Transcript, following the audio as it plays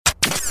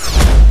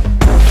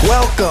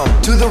Welcome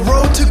to the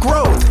Road to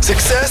Growth,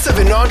 Success of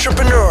an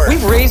Entrepreneur.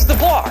 We've raised the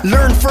bar.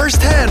 Learn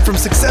firsthand from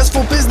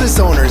successful business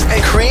owners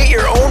and create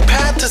your own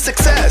path to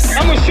success.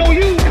 I'm going to show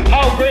you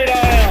how great I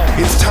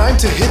am. It's time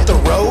to hit the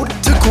road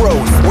to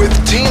growth with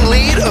team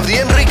lead of the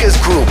Enriquez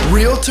Group,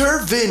 Realtor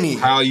Vinny.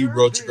 How you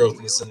Road to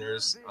Growth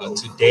listeners.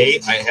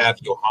 Today I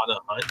have Johanna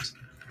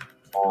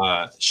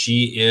Hunt.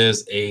 She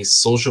is a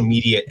social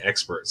media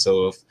expert.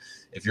 So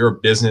if you're a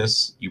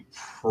business, you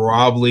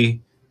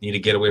probably need to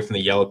get away from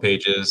the yellow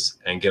pages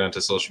and get onto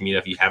social media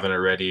if you haven't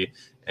already.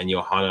 And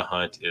Johanna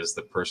Hunt is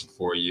the person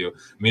for you.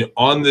 I mean,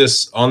 on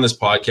this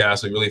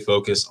podcast, we really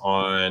focus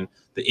on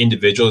the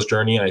individual's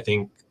journey. And I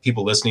think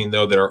people listening,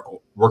 though, that are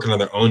working on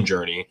their own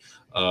journey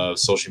of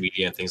social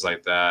media and things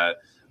like that,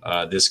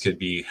 this could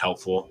be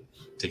helpful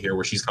to hear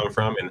where she's coming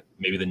from and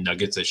maybe the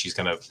nuggets that she's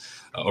kind of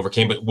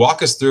overcame. But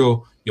walk us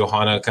through,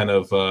 Johanna, kind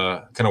of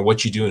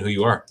what you do and who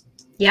you are.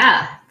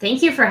 Yeah,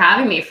 thank you for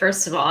having me.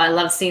 First of all, I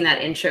love seeing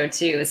that intro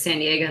too with San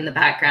Diego in the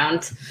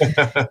background.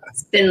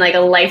 It's been like a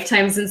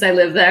lifetime since I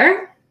lived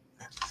there,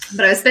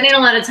 but I was spending a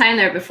lot of time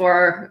there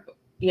before,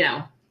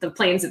 the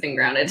planes have been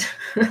grounded.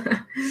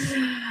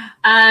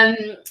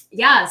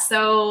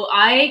 So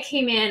I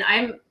came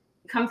in,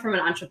 come from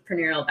an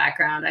entrepreneurial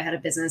background. I had a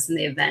business in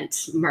the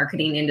event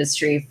marketing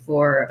industry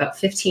for about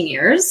 15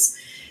 years,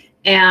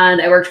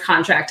 and I worked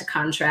contract to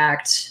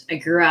contract. I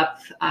grew up,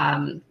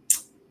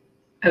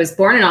 I was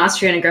born in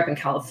Austria and I grew up in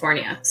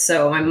California.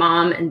 So my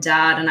mom and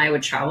dad and I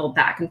would travel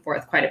back and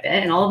forth quite a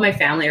bit. And all of my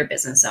family are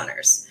business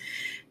owners,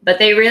 but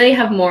they really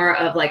have more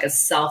of like a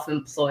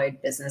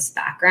self-employed business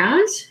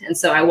background. And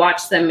so I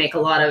watched them make a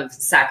lot of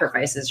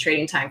sacrifices,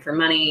 trading time for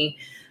money,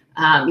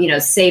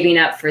 saving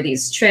up for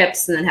these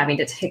trips and then having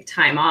to take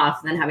time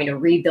off and then having to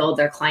rebuild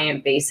their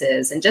client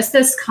bases and just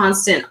this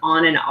constant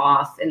on and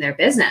off in their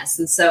business.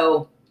 And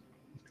so,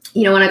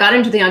 when I got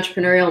into the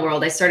entrepreneurial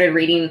world, I started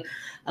reading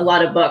a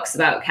lot of books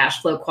about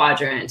cash flow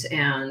quadrant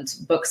and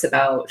books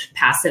about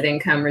passive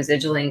income,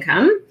 residual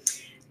income.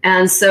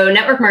 And so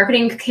network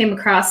marketing came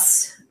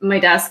across my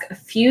desk a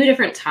few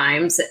different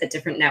times at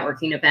different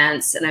networking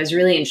events. And I was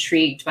really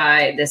intrigued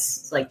by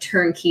this like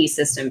turnkey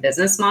system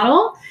business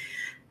model.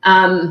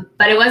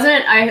 But it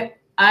wasn't,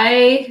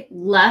 I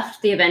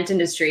left the event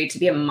industry to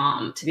be a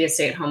mom, to be a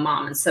stay-at-home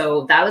mom. And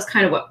so that was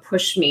kind of what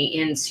pushed me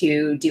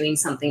into doing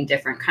something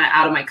different, kind of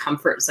out of my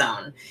comfort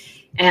zone,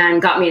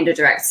 and got me into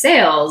direct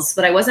sales.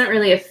 But I wasn't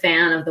really a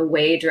fan of the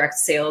way direct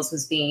sales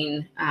was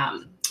being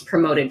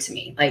promoted to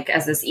me, like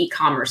as this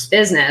e-commerce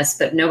business,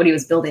 but nobody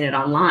was building it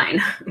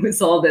online. It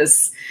was all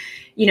this,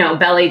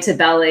 belly to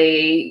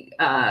belly,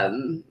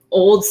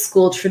 old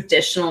school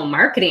traditional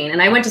marketing.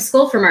 And I went to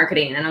school for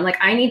marketing and I'm like,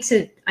 I need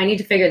to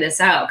figure this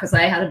out, because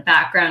I had a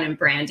background in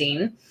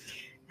branding,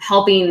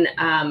 helping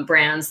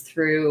brands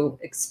through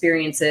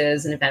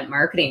experiences and event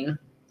marketing.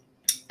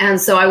 And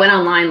so I went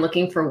online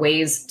looking for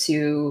ways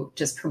to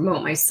just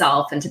promote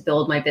myself and to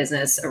build my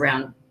business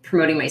around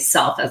promoting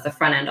myself as the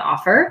front end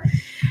offer.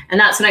 And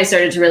that's when I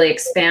started to really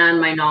expand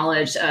my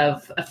knowledge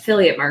of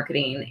affiliate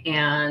marketing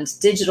and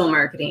digital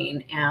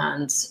marketing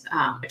and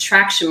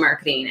attraction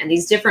marketing and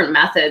these different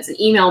methods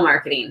and email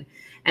marketing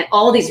and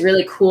all these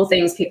really cool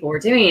things people were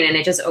doing. And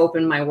it just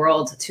opened my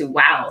world to,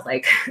 wow,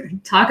 like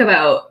talk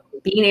about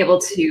being able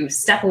to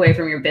step away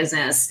from your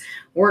business,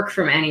 work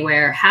from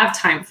anywhere, have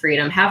time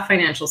freedom, have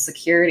financial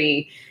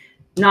security,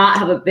 not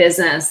have a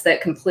business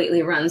that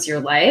completely runs your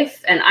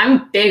life. And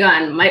I'm big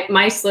on,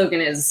 my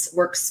slogan is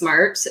work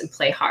smart and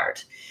play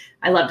hard.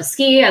 I love to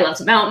ski. I love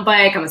to mountain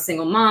bike. I'm a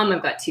single mom.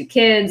 I've got 2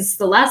 kids.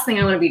 The last thing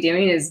I want to be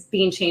doing is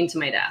being chained to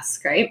my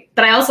desk, right?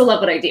 But I also love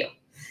what I do.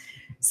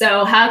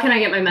 So how can I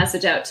get my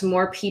message out to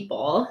more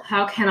people?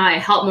 How can I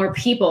help more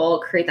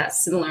people create that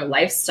similar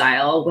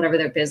lifestyle, whatever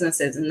their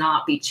business is, and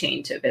not be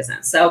chained to a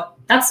business? So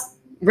that's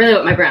really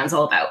what my brand's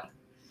all about.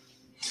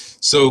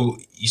 So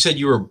you said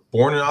you were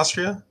born in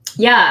Austria?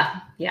 Yeah.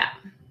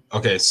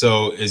 Okay,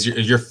 so is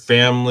your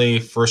family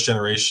first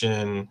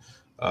generation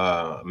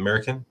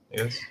American, I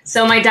guess?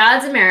 So my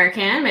dad's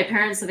American. My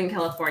parents live in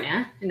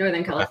California, in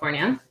Northern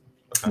California.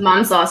 Okay.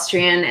 Mom's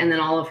Austrian, and then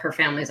all of her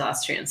family's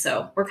Austrian.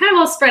 So we're kind of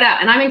all spread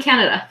out. And I'm in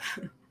Canada.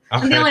 Okay.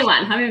 I'm the only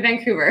one. I'm in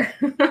Vancouver.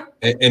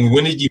 And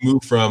when did you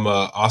move from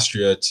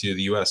Austria to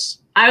the U.S.?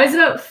 I was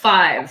about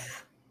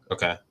 5.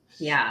 Okay.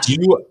 Yeah. Do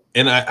you,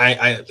 and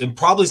I it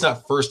probably is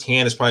not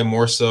firsthand. It's probably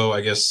more so, I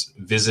guess,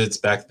 visits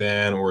back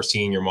then or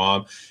seeing your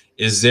mom.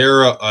 Is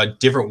there a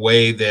different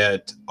way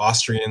that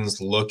Austrians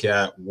look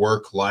at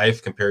work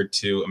life compared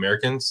to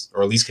Americans,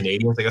 or at least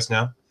Canadians, I guess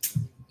now?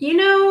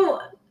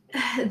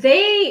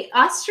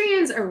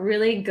 Austrians are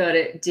really good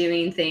at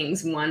doing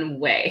things one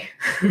way.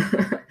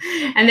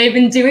 And they've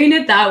been doing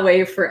it that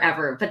way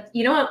forever. But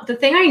you know what? The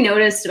thing I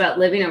noticed about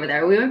living over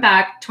there, we went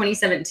back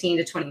 2017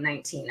 to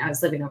 2019. I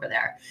was living over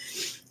there.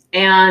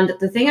 And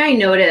the thing I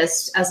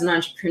noticed as an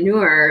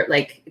entrepreneur,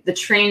 like the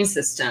train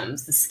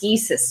systems, the ski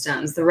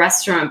systems, the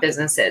restaurant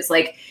businesses,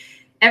 like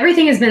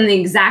everything has been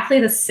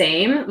exactly the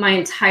same my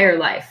entire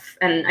life.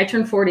 And I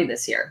turned 40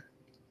 this year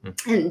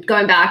and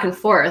going back and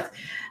forth.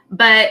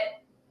 But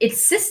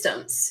it's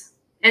systems.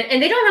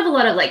 And they don't have a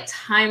lot of like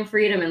time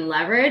freedom and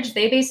leverage.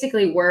 They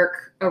basically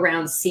work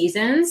around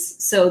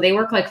seasons. So they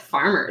work like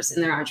farmers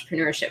in their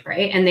entrepreneurship,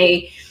 right? And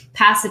they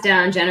pass it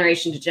down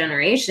generation to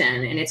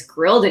generation, and it's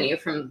grilled in you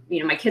from,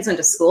 my kids went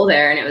to school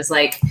there, and it was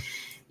like,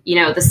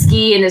 the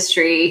ski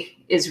industry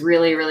is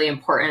really, really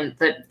important,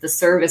 the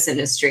service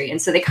industry.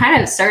 And so they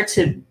kind of start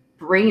to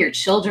bring your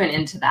children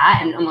into that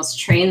and almost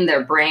train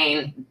their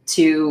brain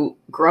to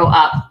grow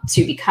up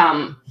to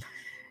become,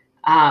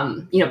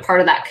 part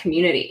of that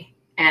community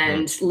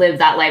and live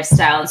that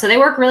lifestyle. And so they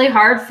work really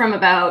hard from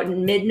about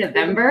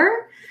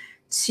mid-November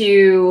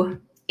to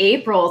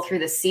April through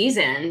the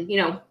season,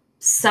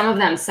 some of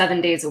them 7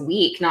 days a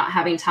week, not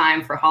having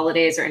time for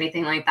holidays or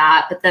anything like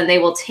that. But then they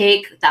will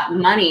take that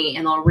money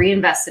and they'll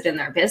reinvest it in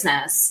their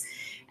business.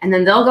 And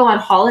then they'll go on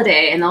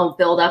holiday and they'll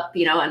build up,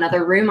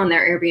 another room on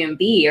their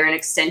Airbnb or an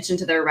extension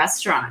to their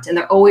restaurant. And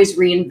they're always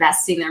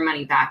reinvesting their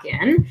money back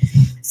in.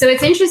 So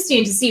it's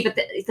interesting to see. But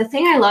the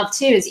thing I love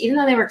too is even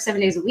though they work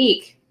 7 days a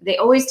week, they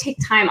always take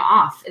time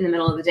off in the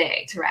middle of the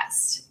day to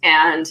rest.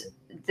 And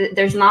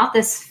there's not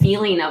this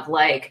feeling of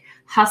like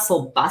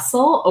hustle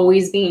bustle,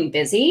 always being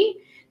busy.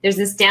 There's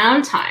this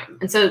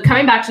downtime. And so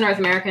coming back to North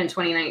America in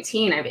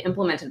 2019, I've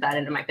implemented that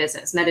into my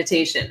business: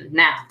 meditation,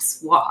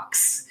 naps,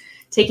 walks,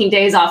 taking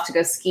days off to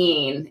go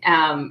skiing,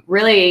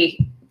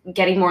 really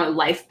getting more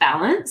life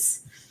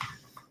balance.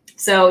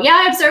 So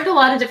yeah, I observed a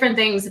lot of different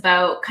things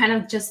about kind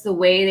of just the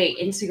way they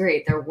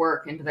integrate their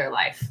work into their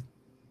life.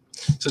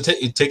 So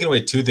taking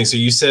away two things. So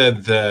you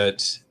said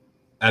that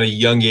at a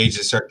young age,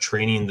 they start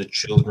training the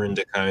children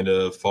to kind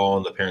of follow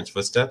in the parents'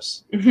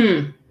 footsteps.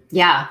 Mm-hmm.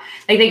 Yeah.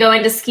 Like they go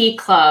into ski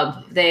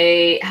club.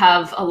 They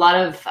have a lot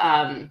of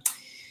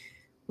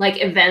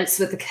events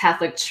with the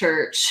Catholic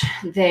Church.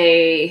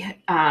 They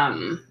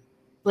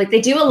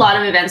they do a lot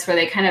of events where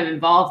they kind of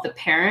involve the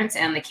parents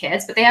and the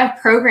kids, but they have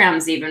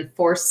programs even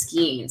for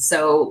skiing.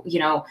 So,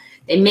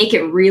 they make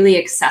it really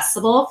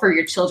accessible for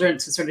your children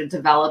to sort of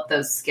develop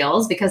those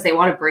skills because they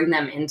want to bring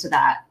them into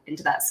that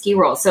ski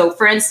world. So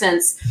for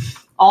instance,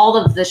 all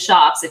of the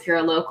shops, if you're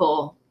a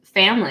local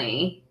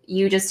family,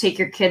 you just take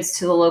your kids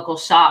to the local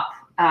shop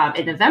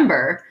in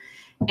November,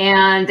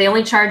 and they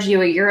only charge you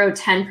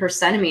 €1.10 per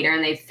centimeter,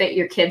 and they fit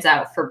your kids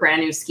out for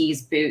brand new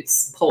skis,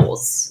 boots,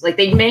 poles. Like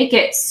they make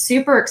it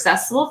super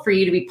accessible for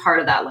you to be part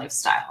of that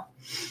lifestyle.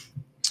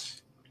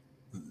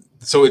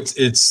 So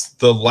it's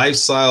the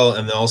lifestyle,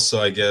 and also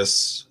I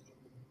guess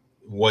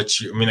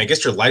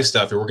your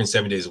lifestyle, if you're working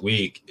 7 days a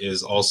week,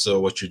 is also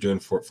what you're doing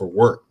for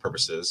work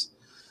purposes.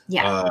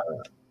 Yeah.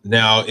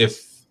 Now,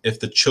 if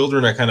the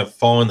children are kind of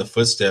following the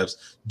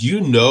footsteps, do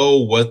you know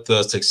what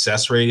the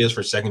success rate is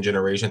for second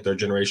generation, third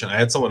generation? I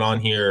had someone on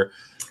here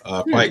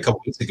probably a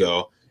couple weeks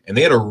ago, and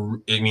they had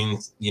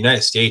the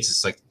United States,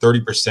 it's like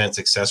 30%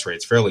 success rate.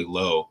 It's fairly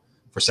low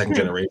for second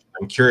generation.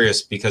 I'm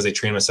curious, because they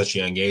train them at such a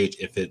young age,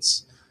 if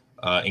it's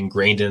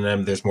ingrained in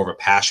them, there's more of a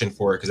passion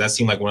for it, because that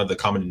seemed like one of the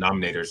common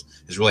denominators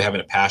is really having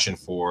a passion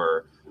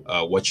for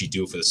what you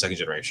do for the second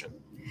generation.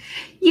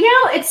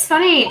 It's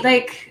funny,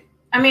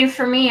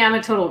 for me, I'm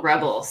a total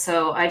rebel.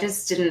 So I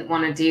just didn't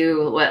want to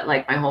do what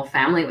my whole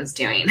family was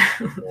doing.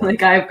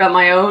 I've got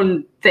my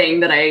own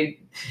thing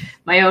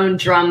my own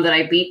drum that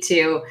I beat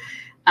to.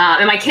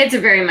 And my kids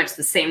are very much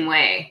the same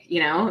way.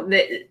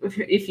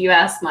 If you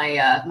ask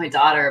my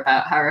daughter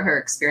about how her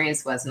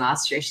experience was in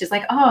Austria, she's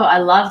like, "Oh, I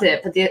loved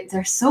it, but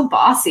they're so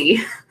bossy."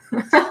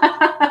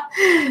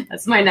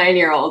 That's my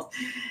 9-year-old.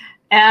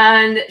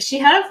 And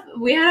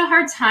we had a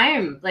hard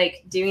time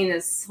doing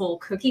this whole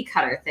cookie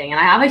cutter thing. And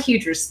I have a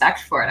huge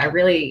respect for it.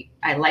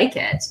 I like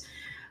it.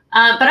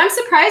 But I'm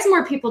surprised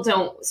more people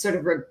don't sort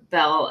of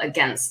rebel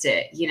against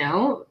it,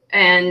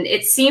 and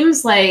it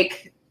seems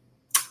like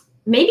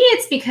maybe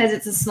it's because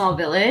it's a small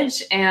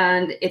village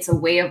and it's a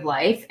way of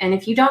life. And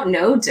if you don't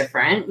know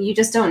different, you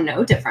just don't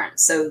know different.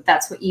 So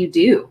that's what you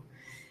do.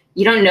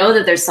 You don't know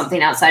that there's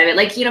something outside of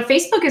it.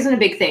 Facebook isn't a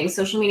big thing.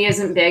 Social media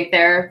isn't big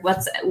there.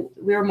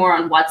 We were more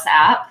on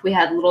WhatsApp. We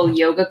had little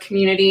yoga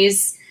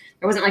communities.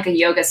 There wasn't a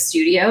yoga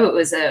studio. It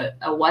was a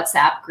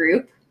WhatsApp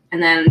group.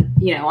 And then,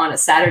 on a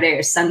Saturday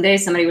or Sunday,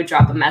 somebody would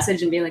drop a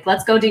message and be like,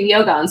 "Let's go do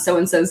yoga on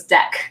so-and-so's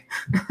deck."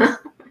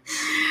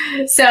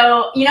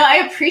 So,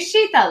 I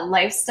appreciate that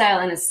lifestyle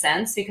in a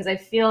sense, because I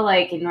feel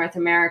like in North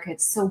America,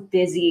 it's so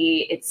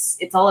busy.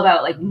 It's all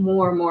about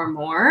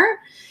more.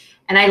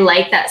 And I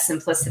like that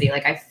simplicity.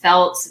 I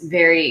felt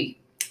very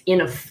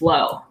in a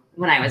flow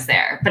when I was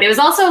there, but it was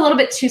also a little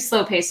bit too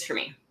slow paced for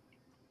me.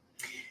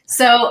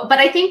 So, but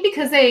I think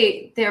because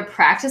they're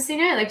practicing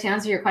it, to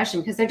answer your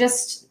question, because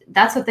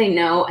that's what they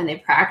know, and they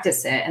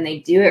practice it and they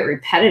do it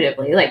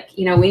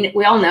repetitively.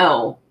 We all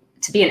know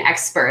to be an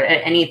expert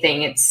at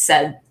anything, it's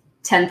said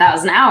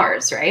 10,000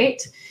 hours,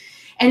 right?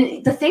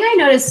 And the thing I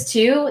noticed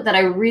too that I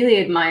really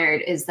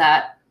admired is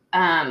that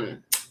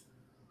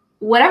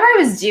whatever I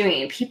was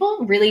doing,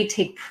 people really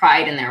take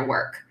pride in their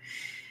work.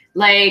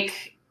 I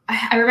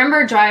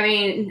remember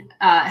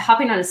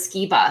hopping on a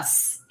ski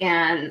bus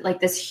and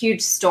this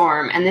huge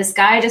storm, and this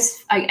guy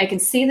I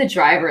could see the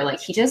driver,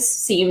 he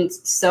just seemed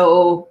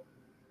so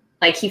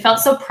Like he felt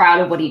so proud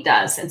of what he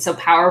does and so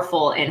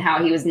powerful in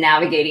how he was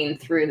navigating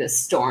through this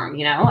storm,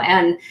 you know,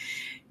 and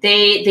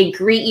they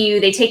greet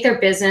you, they take their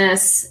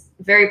business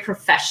very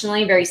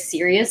professionally, very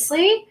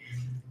seriously.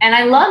 And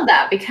I love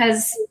that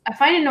because I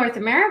find in North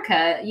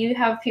America, you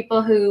have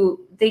people who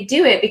they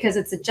do it because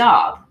it's a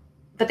job,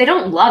 but they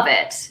don't love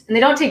it. And they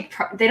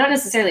don't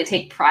necessarily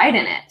take pride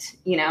in it,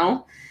 you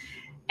know?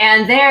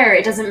 And there,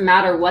 it doesn't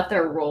matter what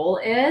their role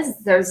is.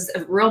 There's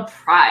a real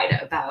pride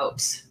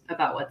about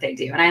what they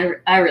do. And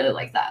I really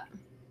like that.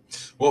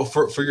 Well,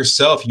 for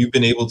yourself, you've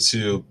been able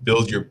to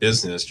build your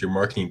business, your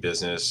marketing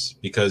business,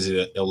 because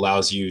it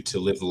allows you to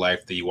live the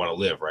life that you want to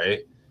live, right?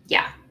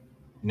 Yeah.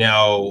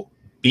 Now,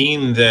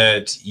 being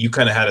that you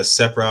kind of had a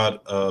step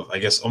out of, I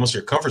guess, almost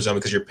your comfort zone,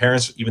 because your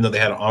parents, even though they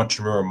had an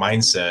entrepreneur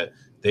mindset,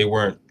 they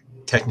weren't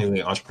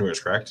technically entrepreneurs,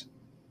 correct?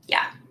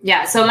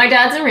 Yeah. So my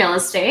dad's in real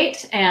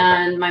estate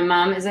and my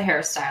mom is a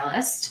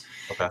hairstylist.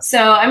 Okay.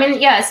 So, I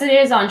mean, yes, it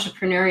is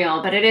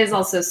entrepreneurial, but it is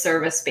also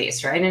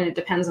service-based, right? And it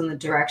depends on the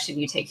direction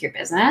you take your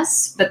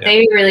business. But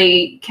they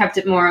really kept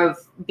it more of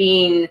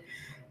being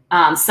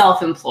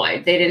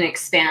self-employed. They didn't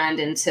expand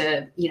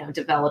into, you know,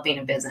 developing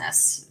a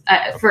business.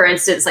 For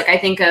instance, like I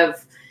think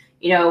of,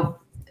 you know,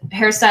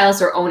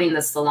 hairstylists are owning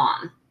the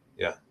salon.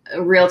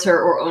 A realtor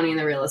or owning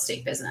the real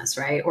estate business,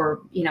 right?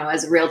 Or, you know,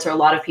 as a realtor, a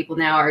lot of people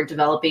now are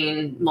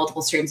developing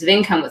multiple streams of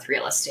income with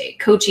real estate,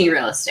 coaching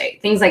real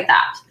estate, things like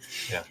that.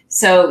 Yeah.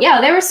 So yeah,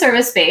 they were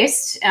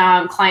service-based,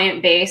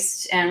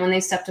 client-based. And when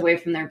they stepped away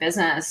from their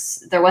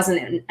business, there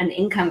wasn't an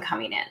income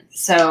coming in.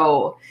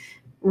 So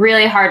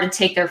really hard to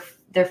take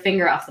their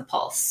finger off the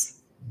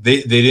pulse.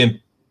 They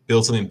didn't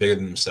build something bigger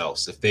than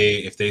themselves. If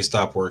they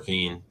stop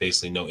working,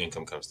 basically no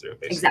income comes through.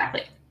 Basically.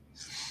 Exactly.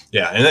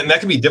 Yeah, and that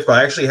can be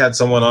different. I actually had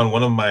someone on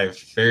one of my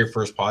very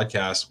first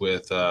podcasts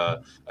with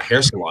a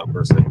hair salon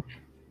person,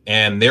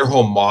 and their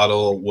whole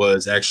model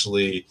was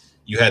actually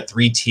you had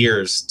 3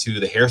 tiers to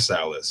the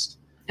hairstylist.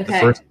 Okay. The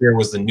first tier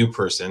was the new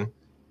person,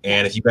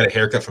 and if you got a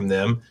haircut from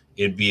them,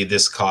 it'd be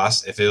this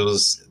cost. If it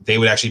was, they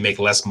would actually make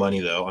less money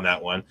though on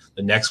that one.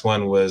 The next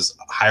one was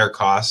higher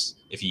cost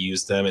if you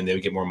used them, and they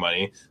would get more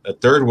money. The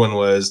third one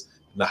was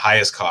the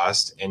highest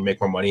cost and make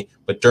more money.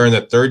 But during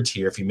the third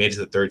tier, if you made it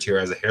to the third tier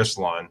as a hair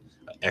salon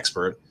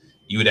expert,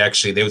 they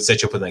would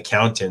set you up with an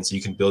accountant so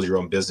you can build your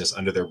own business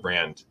under their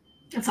brand.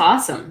 That's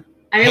awesome.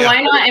 I mean,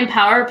 why not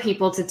empower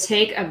people to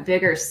take a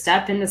bigger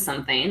step into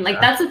something? Like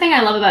that's the thing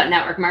I love about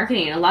network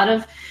marketing. A lot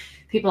of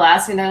people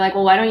ask me, they're like,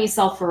 well, why don't you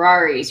sell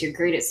Ferraris? You're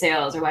great at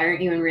sales, or why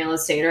aren't you in real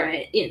estate?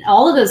 Or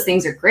all of those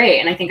things are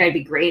great. And I think I'd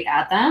be great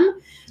at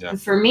them. Yeah.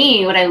 For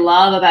me, what I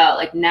love about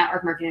like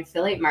network marketing,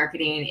 affiliate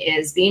marketing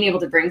is being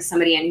able to bring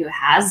somebody in who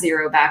has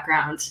zero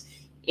background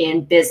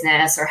in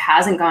business or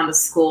hasn't gone to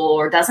school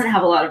or doesn't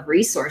have a lot of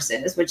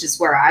resources, which is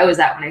where I was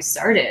at when I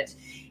started,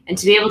 and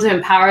to be able to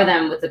empower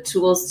them with the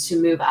tools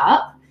to move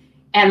up.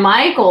 And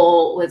my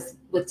goal with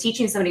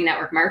teaching somebody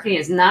network marketing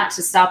is not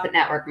to stop at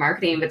network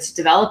marketing, but to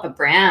develop a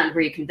brand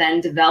where you can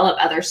then develop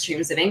other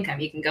streams of income.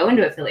 You can go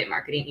into affiliate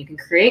marketing, you can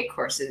create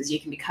courses, you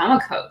can become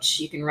a coach,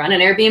 you can run an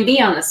Airbnb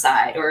on the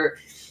side, or,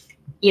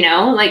 you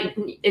know, like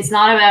it's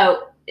not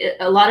about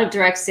a lot of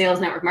direct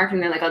sales network marketing.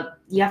 They're like, oh,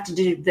 you have to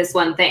do this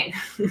one thing.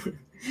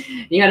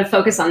 You got to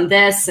focus on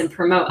this and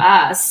promote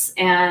us.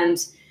 And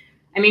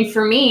I mean,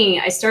 for me,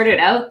 I started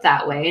out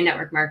that way in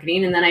network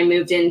marketing. And then I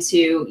moved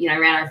into, you know, I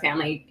ran our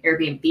family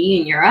Airbnb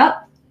in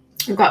Europe.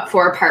 I've got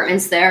 4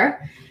 apartments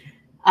there.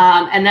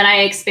 And then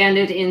I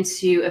expanded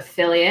into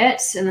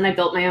affiliate, and then I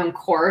built my own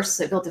course.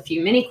 I built a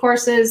few mini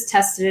courses,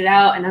 tested it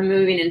out, and I'm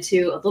moving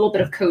into a little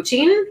bit of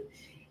coaching.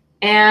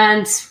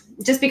 And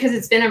just because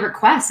it's been a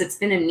request, it's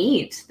been a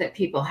need that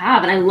people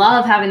have. And I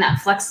love having that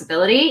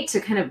flexibility to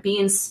kind of be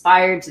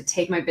inspired to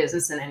take my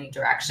business in any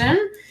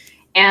direction.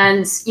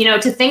 And, you know,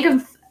 to think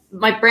of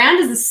my brand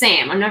is the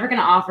same. I'm never going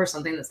to offer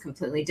something that's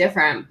completely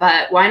different,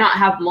 but why not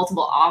have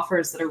multiple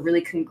offers that are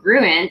really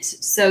congruent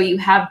so you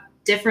have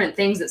different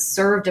things that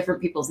serve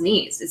different people's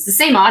needs? It's the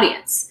same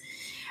audience.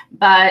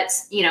 But,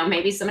 you know,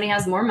 maybe somebody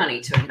has more money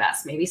to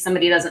invest. Maybe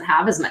somebody doesn't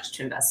have as much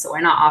to invest. So why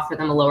not offer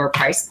them a lower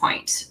price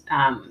point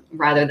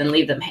rather than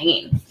leave them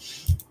hanging?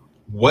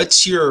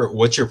 What's your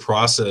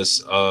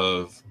process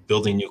of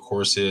building new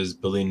courses,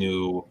 building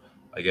new,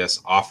 I guess,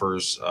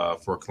 offers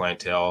for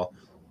clientele?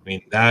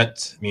 I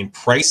mean,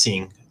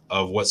 pricing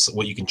of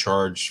what you can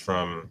charge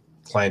from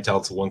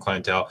clientele to one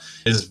clientele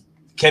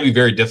can be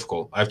very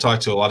difficult. I've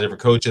talked to a lot of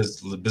different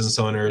coaches, business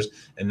owners,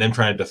 and them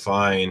trying to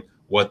define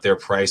what their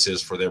price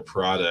is for their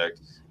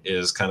product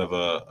is kind of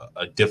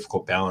a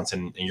difficult balance.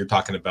 And you're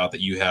talking about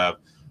that you have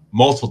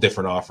multiple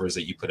different offers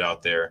that you put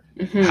out there.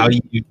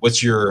 Mm-hmm.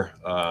 What's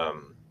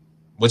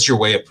your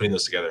way of putting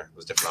those together,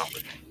 those different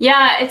offers?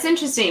 Yeah, it's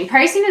interesting.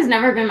 Pricing has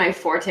never been my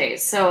forte.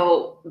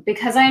 So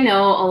because I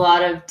know a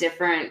lot of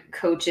different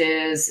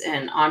coaches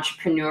and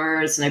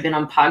entrepreneurs, and I've been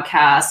on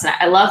podcasts, and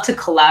I love to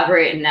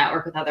collaborate and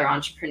network with other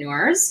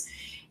entrepreneurs.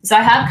 So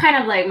I have kind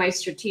of like my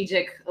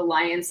strategic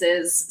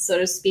alliances, so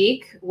to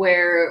speak,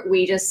 where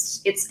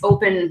it's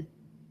open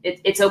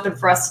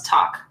for us to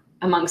talk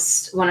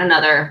amongst one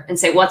another and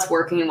say what's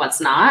working and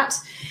what's not.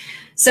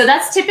 So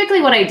that's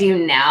typically what I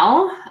do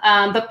now.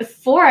 But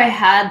before I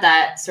had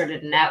that sort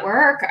of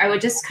network, I would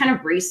just kind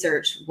of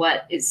research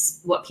what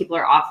people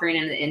are offering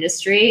in the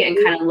industry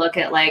and kind of look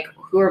at like,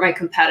 who are my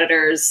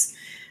competitors?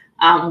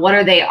 What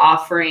are they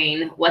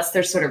offering? What's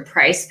their sort of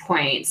price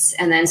points?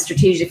 And then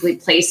strategically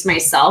place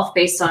myself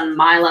based on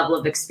my level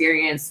of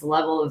experience, the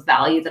level of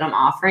value that I'm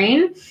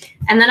offering.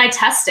 And then I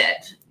test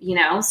it,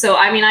 So,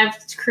 I mean, I've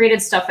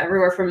created stuff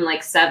everywhere from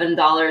like $7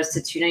 to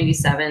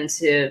 $2.97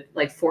 to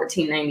like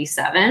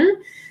 $14.97.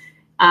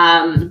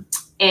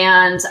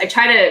 And I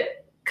try to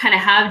kind of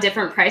have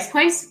different price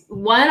points.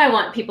 One, I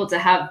want people to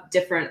have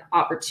different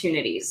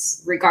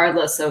opportunities,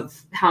 regardless of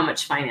how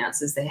much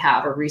finances they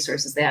have or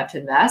resources they have to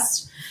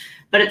invest.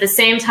 But at the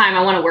same time,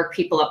 I want to work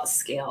people up a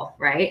scale,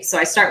 right? So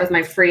I start with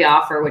my free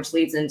offer, which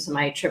leads into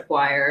my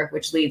tripwire,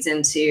 which leads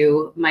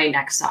into my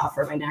next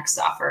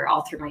offer,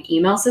 all through my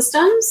email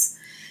systems.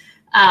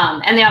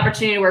 And the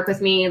opportunity to work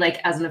with me like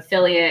as an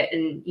affiliate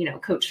and,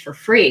 coach for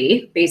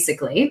free,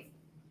 basically,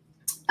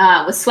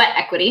 with sweat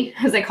equity,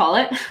 as I call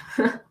it.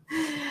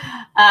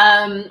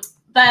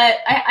 But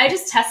I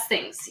just test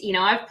things.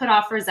 I've put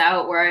offers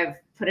out where I've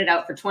put it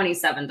out for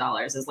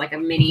 $27 as like a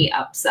mini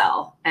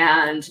upsell.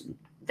 And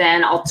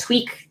then I'll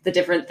tweak the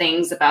different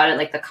things about it,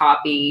 like the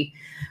copy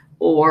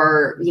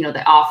or,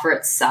 the offer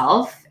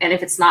itself. And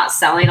if it's not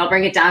selling, I'll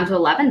bring it down to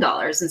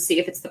 $11 and see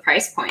if it's the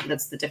price point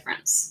that's the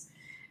difference.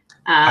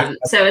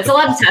 So it's a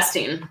lot of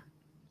testing.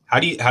 How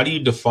do you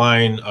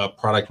define a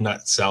product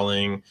not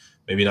selling,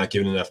 maybe not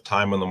giving enough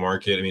time on the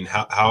market? I mean,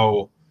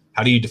 how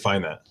do you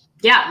define that?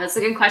 Yeah, that's a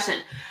good question.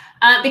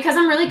 Because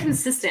I'm really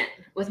consistent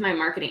with my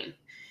marketing.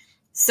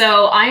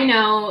 So I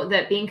know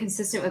that being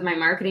consistent with my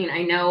marketing,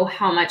 I know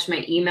how much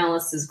my email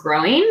list is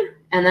growing.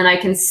 And then I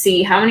can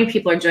see how many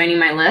people are joining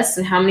my list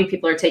and how many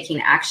people are taking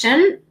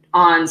action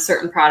on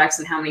certain products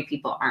and how many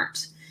people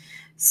aren't.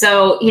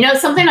 So,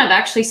 something I've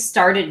actually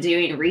started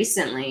doing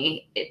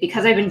recently,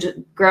 because I've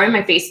been growing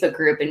my Facebook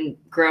group and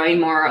growing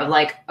more of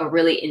like a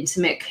really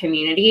intimate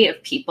community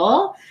of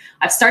people,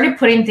 I've started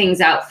putting things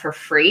out for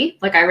free.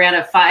 Like I ran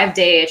a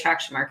 5-day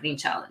attraction marketing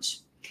challenge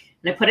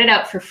and I put it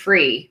out for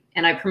free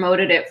and I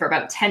promoted it for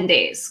about 10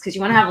 days because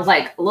you want to have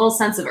like a little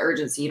sense of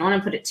urgency. You don't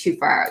want to put it too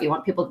far out. You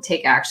want people to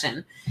take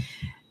action.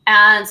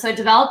 And so I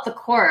developed the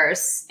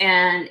course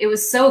and it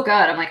was so good.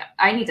 I'm like,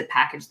 I need to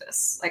package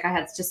this. Like I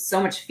had just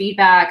so much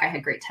feedback. I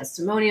had great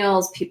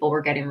testimonials. People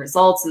were getting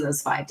results in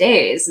those 5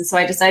 days. And so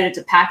I decided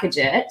to package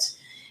it.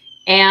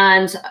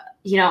 And,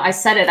 I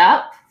set it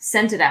up,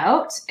 sent it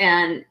out.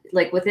 And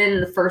like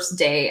within the first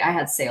day, I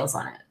had sales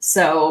on it.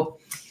 So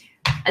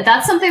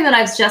that's something that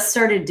I've just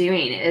started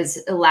doing,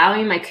 is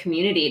allowing my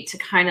community to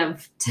kind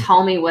of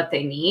tell me what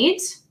they need,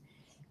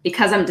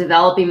 because I'm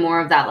developing more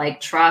of that like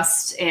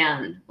trust.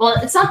 And well,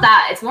 it's not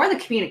that, it's more the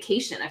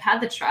communication. I've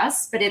had the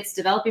trust, but it's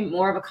developing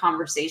more of a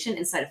conversation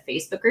inside of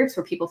Facebook groups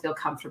where people feel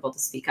comfortable to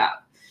speak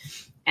up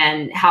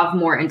and have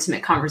more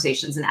intimate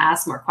conversations and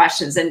ask more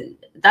questions. And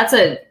that's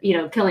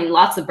killing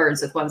lots of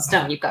birds with one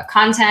stone. You've got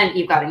content,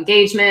 you've got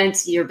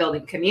engagement, you're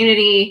building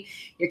community,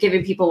 you're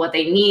giving people what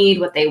they need,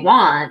 what they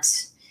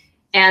want.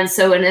 And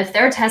so, and if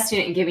they're testing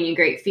it and giving you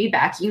great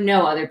feedback,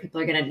 other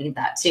people are going to need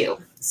that too.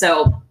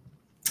 So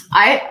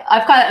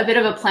I've got a bit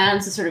of a plan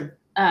to sort of,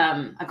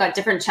 I've got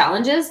different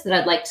challenges that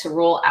I'd like to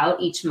roll out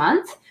each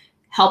month.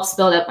 Helps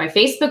build up my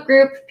Facebook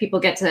group.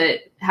 People get to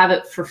have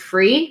it for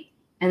free,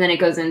 and then it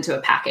goes into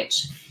a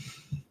package.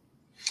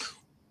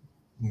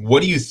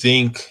 What do you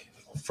think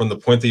from the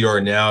point that you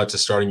are now to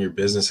starting your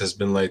business has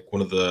been like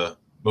one of the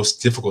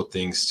most difficult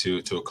things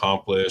to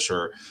accomplish,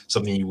 or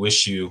something you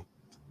wish you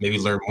maybe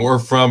learned more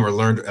from or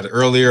learned at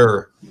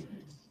earlier?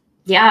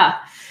 Yeah,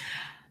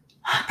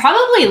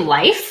 probably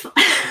life.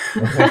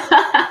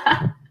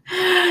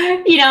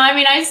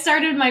 I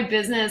started my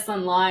business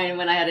online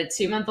when I had a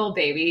 2-month-old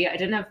baby. I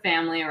didn't have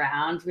family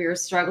around. We were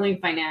struggling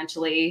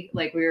financially.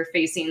 Like we were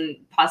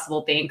facing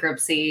possible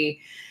bankruptcy.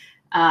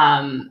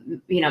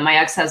 My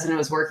ex-husband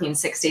was working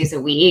 6 days a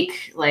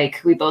week.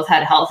 Like we both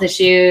had health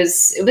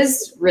issues. It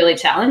was really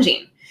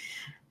challenging.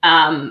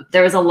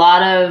 There was a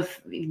lot of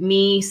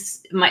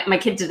my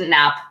kid didn't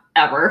nap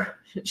ever.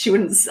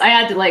 I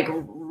had to like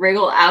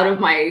wriggle out of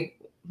my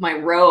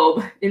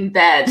robe in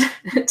bed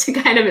to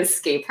kind of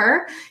escape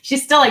her.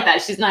 She's still like that.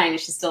 She's 9 and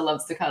she still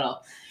loves to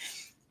cuddle.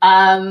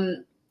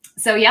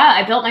 So yeah,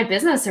 I built my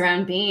business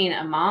around being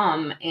a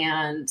mom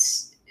and,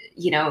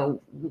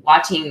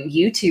 watching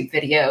YouTube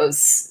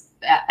videos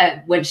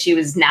when she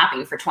was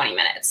napping for 20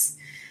 minutes.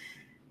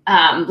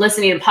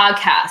 Listening to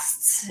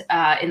podcasts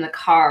in the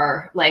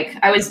car. Like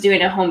I was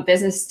doing a home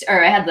business,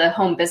 or I had the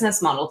home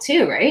business model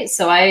too, right?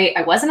 So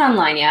I wasn't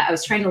online yet. I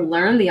was trying to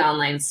learn the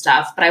online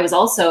stuff, but I was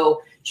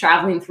also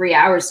traveling 3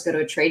 hours to go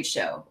to a trade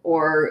show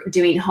or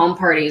doing home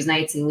parties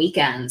nights and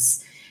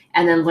weekends,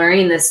 and then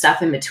learning this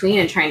stuff in between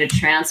and trying to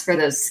transfer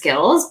those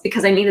skills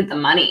because I needed the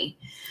money.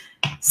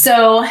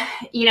 So,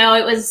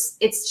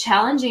 it's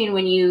challenging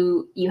when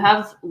you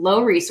have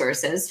low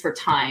resources for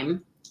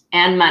time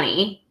and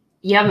money,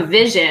 you have a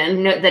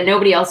vision that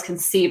nobody else can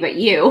see but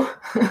you.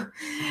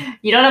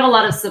 You don't have a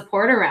lot of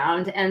support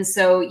around. And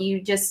so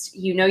you just,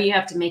 you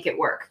have to make it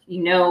work.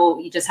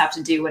 You just have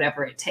to do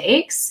whatever it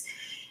takes.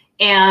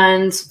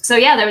 And so,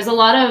 yeah, there was a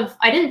lot of,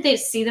 I didn't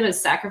see them as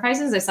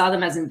sacrifices. I saw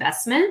them as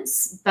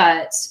investments,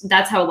 but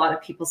that's how a lot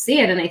of people see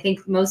it. And I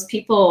think most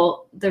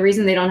people, the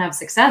reason they don't have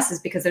success is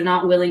because they're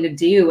not willing to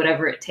do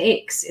whatever it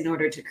takes in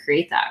order to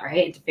create that,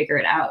 right? And to figure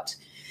it out.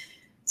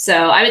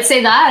 So I would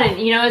say that, and,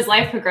 as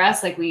life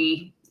progressed, like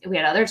we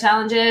had other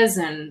challenges,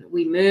 and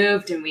we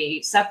moved and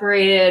we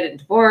separated and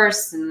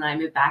divorced, and then I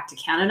moved back to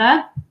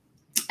Canada.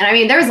 And I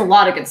mean, there's a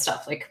lot of good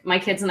stuff. Like my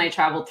kids and I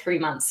traveled 3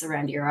 months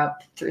around Europe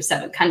through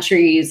 7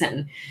 countries,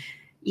 and,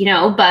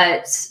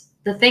 but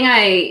the thing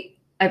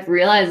I've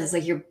realized is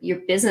like your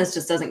business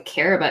just doesn't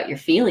care about your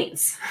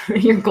feelings.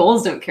 Your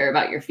goals don't care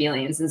about your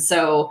feelings. And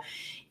so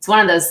it's one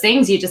of those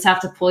things you just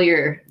have to pull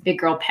your big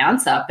girl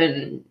pants up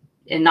and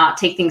not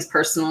take things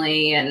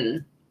personally.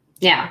 And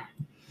yeah.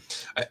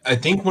 I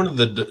think one of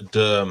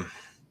the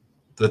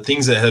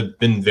things that have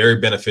been very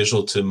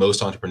beneficial to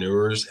most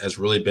entrepreneurs has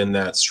really been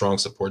that strong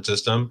support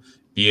system,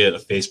 be it a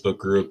Facebook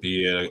group,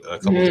 be it a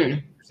couple of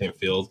the same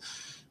field.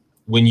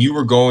 When you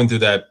were going through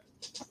that,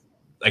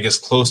 I guess,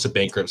 close to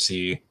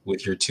bankruptcy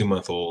with your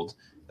 2-month-old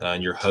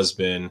and your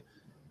husband,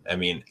 I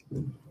mean,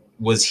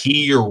 was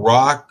he your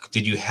rock?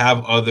 Did you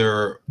have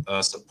other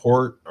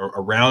support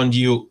around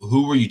you?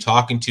 Who were you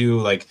talking to?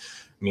 Like,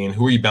 I mean,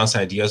 who were you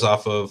bouncing ideas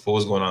off of? What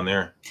was going on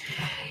there?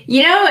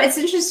 It's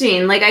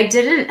interesting. Like I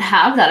didn't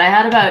have that. I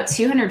had about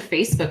 200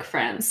 Facebook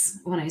friends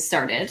when I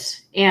started,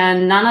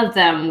 and none of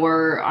them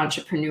were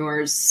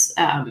entrepreneurs.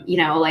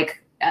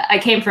 Like I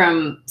came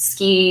from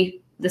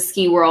the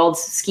ski world,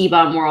 ski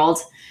bum world.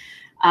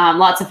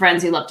 Lots of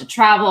friends who loved to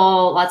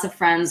travel, lots of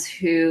friends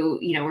who,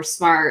 were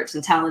smart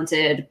and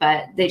talented,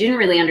 but they didn't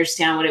really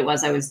understand what it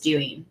was I was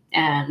doing.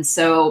 And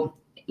so,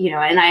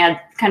 and I had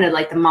kind of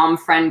like the mom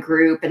friend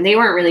group, and they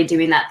weren't really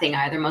doing that thing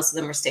either. Most of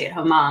them were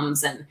stay-at-home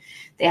moms, and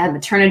they had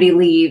maternity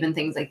leave and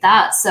things like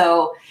that.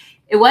 So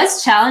it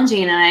was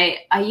challenging. And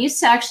I used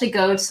to actually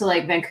go to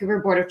like Vancouver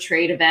Board of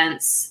Trade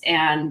events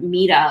and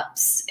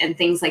meetups and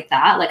things like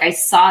that. Like I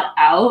sought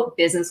out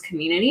business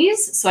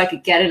communities so I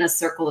could get in a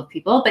circle of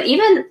people. But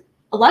even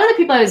a lot of the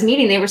people I was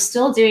meeting, they were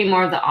still doing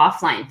more of the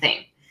offline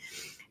thing.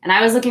 And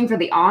I was looking for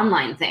the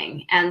online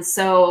thing. And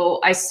so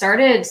I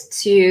started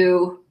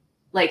to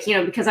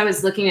because I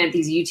was looking at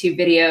these YouTube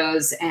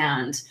videos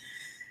and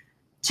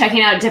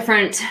checking out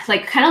different,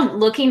 like kind of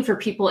looking for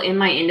people in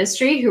my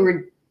industry who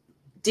were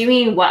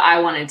doing what I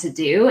wanted to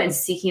do and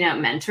seeking out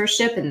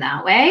mentorship in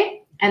that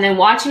way. And then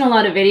watching a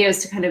lot of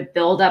videos to kind of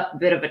build up a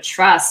bit of a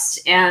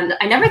trust. And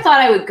I never thought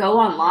I would go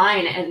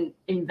online and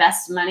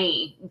invest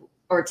money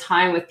or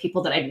time with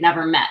people that I'd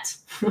never met.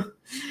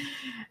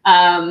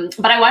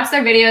 But I watched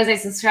their videos, I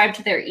subscribed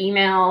to their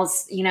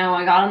emails,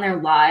 I got on their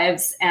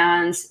lives.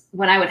 And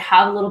when I would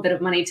have a little bit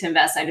of money to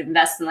invest, I'd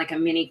invest in like a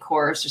mini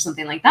course or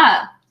something like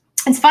that.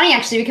 It's funny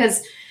actually,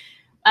 because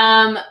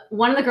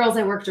one of the girls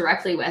I worked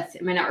directly with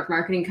in my network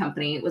marketing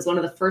company was one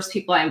of the first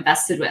people I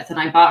invested with, and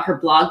I bought her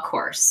blog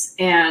course.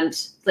 And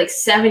like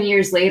 7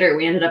 years later,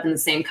 we ended up in the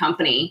same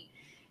company,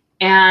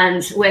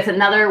 and with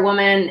another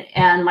woman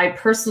and my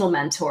personal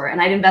mentor,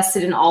 and I'd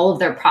invested in all of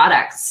their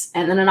products.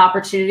 And then an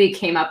opportunity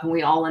came up and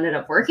we all ended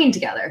up working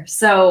together.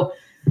 So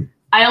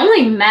I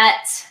only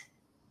met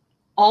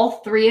all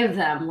 3 of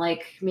them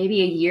like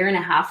maybe a year and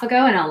a half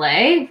ago in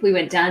LA. We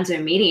went down to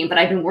a meeting, but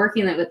I've been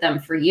working with them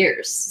for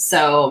years.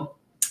 So,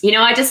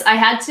 I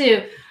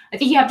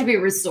think you have to be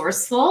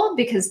resourceful,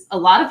 because a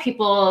lot of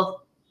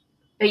people,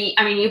 I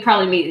mean, you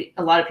probably meet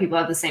a lot of people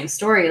have the same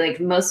story. Like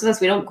most of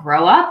us, we don't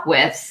grow up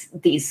with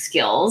these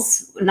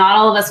skills. Not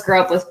all of us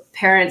grow up with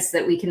parents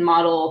that we can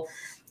model,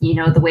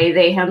 the way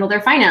they handle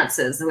their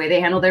finances, the way they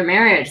handle their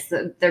marriage,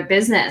 their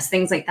business,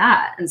 things like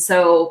that. And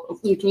so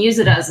you can use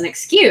it as an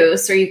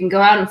excuse, or you can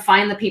go out and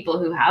find the people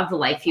who have the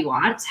life you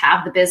want,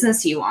 have the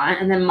business you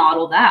want, and then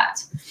model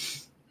that.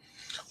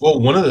 Well,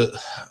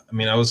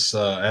 I was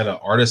I had an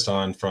artist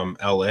on from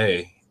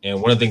LA, and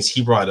one of the things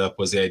he brought up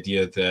was the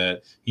idea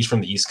that he's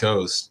from the East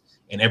Coast,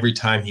 and every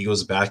time he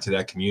goes back to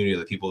that community,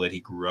 the people that he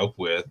grew up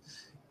with,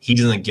 he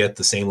doesn't get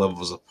the same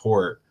level of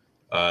support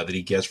that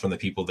he gets from the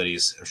people that he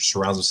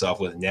surrounds himself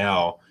with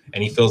now.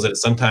 And he feels that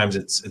sometimes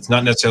it's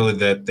not necessarily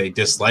that they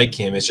dislike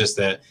him. It's just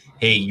that,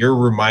 hey, you're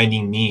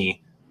reminding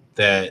me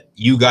that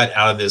you got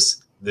out of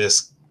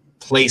this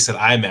place that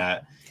I'm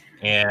at,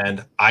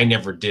 and I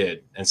never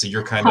did. And so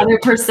you're kind of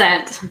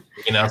 100%.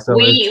 So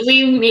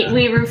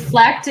we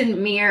reflect and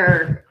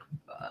mirror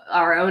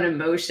our own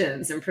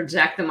emotions and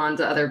project them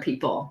onto other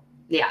people.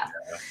 Yeah.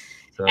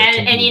 So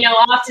and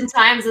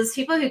oftentimes those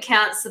people who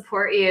can't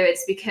support you,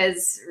 it's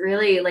because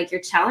really like you're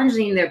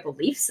challenging their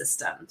belief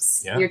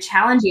systems. Yeah. You're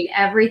challenging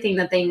everything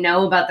that they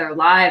know about their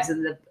lives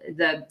and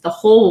the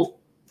whole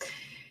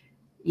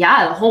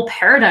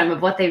paradigm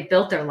of what they've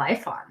built their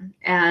life on.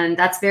 And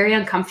that's very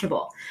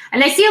uncomfortable.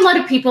 And I see a lot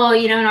of people,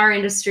 in our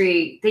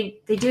industry, they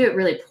do it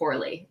really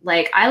poorly.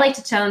 Like I like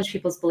to challenge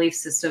people's belief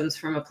systems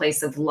from a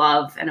place of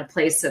love and a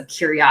place of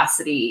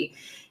curiosity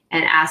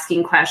and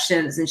asking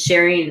questions and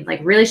sharing, like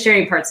really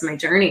sharing parts of my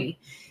journey.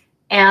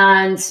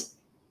 And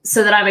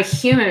so that I'm a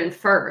human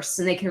first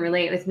and they can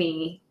relate with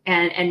me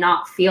and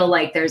not feel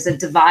like there's a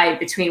divide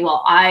between,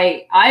 well,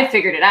 I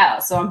figured it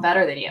out, so I'm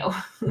better than you,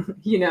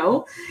 you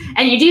know?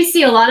 And you do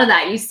see a lot of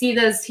that. You see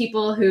those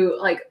people who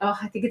like, oh,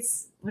 I think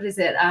it's, what is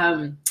it?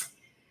 A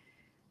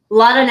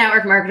lot of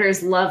network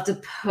marketers love to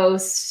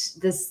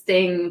post this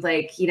thing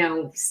like, you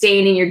know,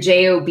 staying in your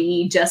job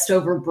just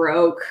over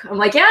broke. I'm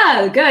like,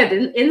 yeah, good.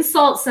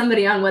 Insult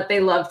somebody on what they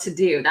love to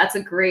do. That's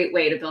a great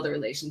way to build a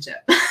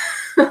relationship.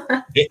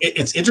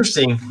 It's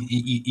interesting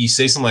you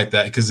say something like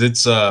that, because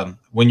it's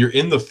when you're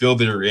in the field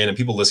that you're in, and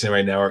people listening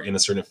right now are in a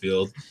certain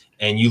field,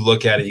 and you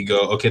look at it, you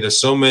go, okay, there's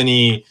so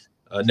many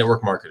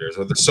network marketers,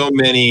 or there's so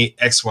many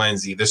X, Y, and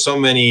Z. There's so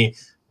many,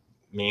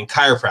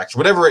 chiropractors,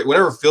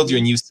 whatever field you're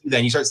in, you see that,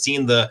 and you start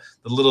seeing the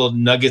little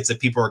nuggets that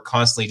people are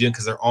constantly doing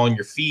because they're all in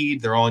your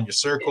feed, they're all in your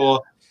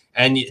circle,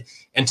 and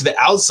to the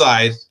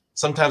outside,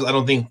 sometimes I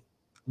don't think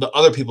the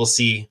other people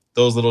see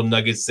those little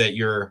nuggets that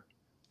you're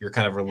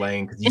kind of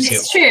relaying.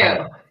 It's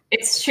true.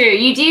 It's true.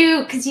 You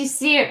do, because you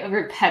see it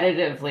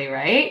repetitively,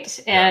 right?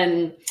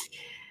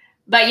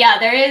 But yeah,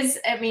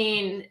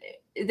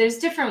 there's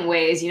different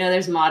ways, you know,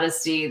 there's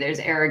modesty, there's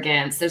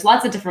arrogance, there's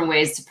lots of different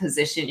ways to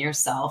position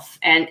yourself.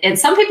 And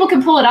some people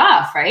can pull it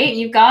off, right?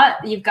 You've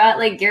got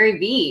like Gary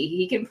Vee,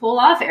 he can pull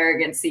off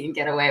arrogancy and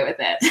get away with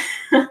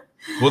it.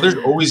 Well, there's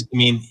always,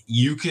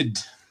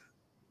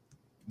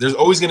 there's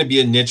always going to be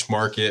a niche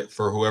market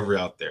for whoever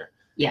out there.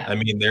 Yeah.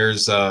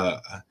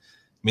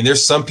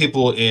 There's some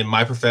people in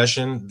my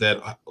profession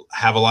that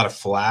have a lot of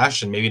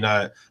flash and maybe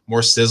not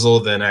more sizzle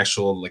than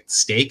actual like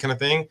steak kind of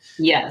thing.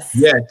 Yes.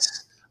 Yet,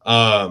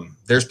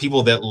 there's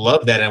people that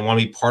love that and want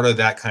to be part of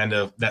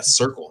that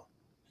circle.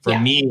 For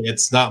me,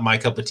 it's not my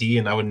cup of tea,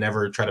 and I would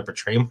never try to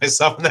portray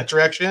myself in that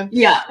direction.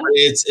 Yeah.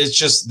 It's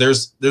just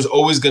there's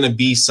always going to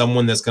be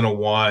someone that's going to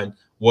want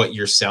what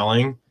you're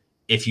selling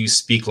if you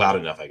speak loud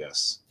enough, I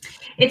guess.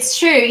 It's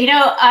true. You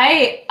know,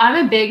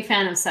 I'm a big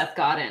fan of Seth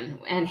Godin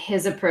and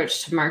his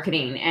approach to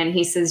marketing. And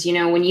he says, you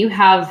know, when you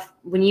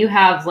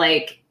have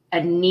like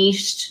a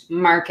niched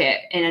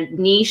market and a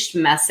niched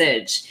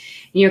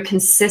message, you're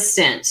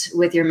consistent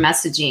with your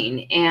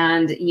messaging,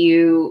 and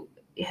you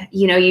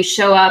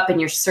show up and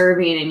you're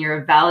serving and you're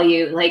of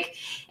value, like,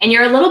 and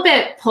you're a little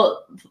bit,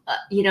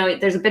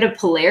 there's a bit of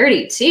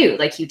polarity too.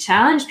 Like, you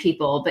challenge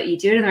people, but you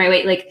do it in the right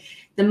way. Like,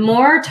 the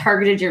more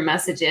targeted your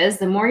message is,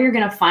 the more you're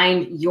going to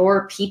find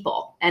your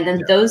people. And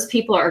then those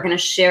people are going to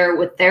share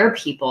with their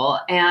people.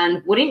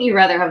 And wouldn't you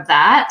rather have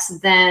that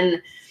than,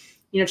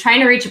 trying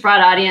to reach a broad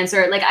audience?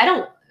 Or like,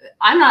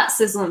 I'm not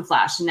sizzle and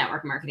flash in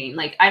network marketing.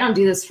 Like, I don't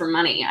do this for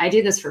money. I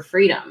do this for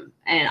freedom,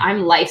 and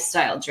I'm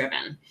lifestyle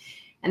driven.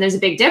 And there's a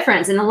big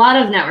difference. And a lot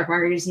of network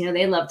marketers,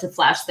 they love to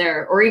flash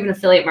or even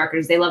affiliate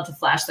marketers, they love to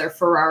flash their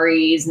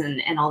Ferraris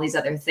and all these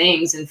other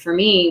things. And for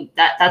me,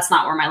 that's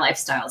not where my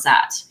lifestyle's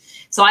at.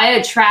 So I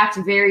attract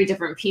very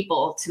different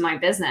people to my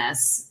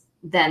business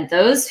than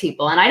those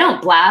people. And I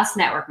don't blast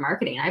network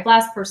marketing. I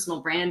blast personal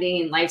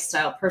branding,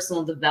 lifestyle,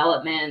 personal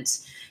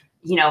development,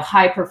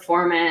 high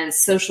performance,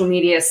 social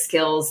media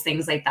skills,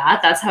 things like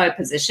that. That's how I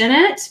position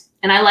it.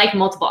 And I like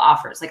multiple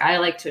offers. Like, I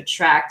like to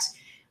attract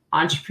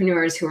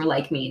entrepreneurs who are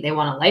like me. They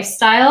want a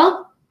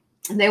lifestyle.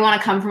 They want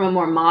to come from a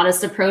more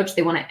modest approach.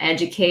 They want to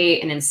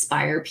educate and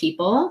inspire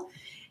people.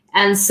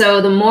 And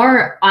so the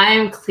more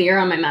I'm clear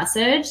on my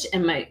message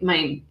and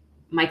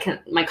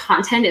my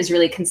content is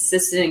really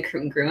consistent and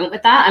congruent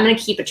with that, I'm going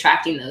to keep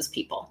attracting those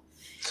people.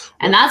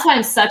 And that's why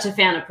I'm such a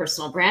fan of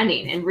personal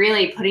branding and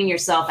really putting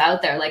yourself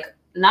out there, like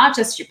not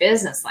just your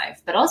business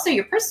life, but also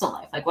your personal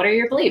life. Like, what are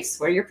your beliefs?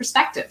 What are your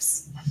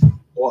perspectives?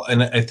 Well,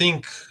 and I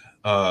think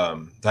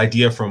the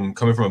idea from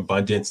coming from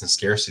abundance and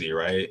scarcity,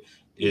 right,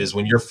 is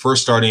when you're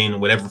first starting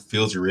whatever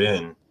field you're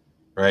in,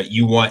 right,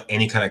 you want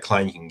any kind of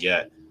client you can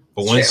get.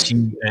 But once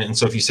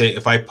so if you say,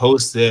 if I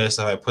post this,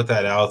 if I put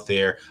that out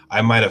there,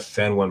 I might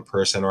offend one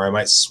person, or I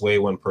might sway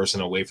one person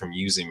away from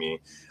using me.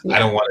 Yeah. I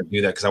don't want to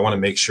do that, because I want to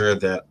make sure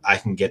that I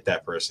can get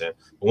that person.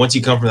 But once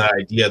you come from that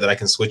idea that I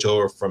can switch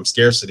over from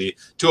scarcity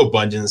to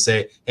abundance and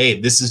say,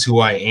 hey, this is who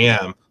I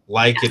am,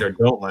 like it or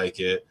don't like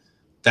it,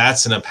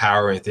 that's an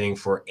empowering thing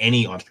for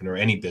any entrepreneur,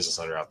 any business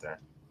owner out there.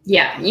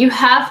 Yeah, you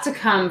have to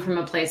come from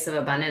a place of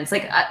abundance.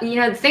 Like,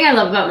 the thing I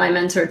love about my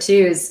mentor too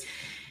is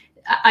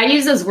I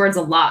use those words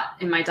a lot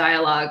in my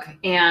dialogue,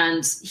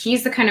 and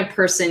he's the kind of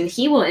person,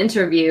 he will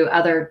interview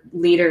other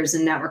leaders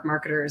and network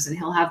marketers, and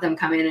he'll have them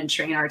come in and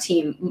train our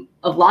team.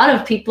 A lot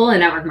of people in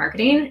network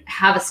marketing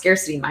have a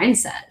scarcity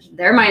mindset.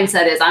 Their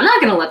mindset is, I'm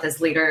not going to let this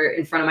leader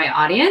in front of my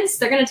audience.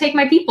 They're going to take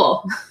my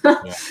people.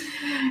 Yeah.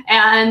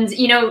 And,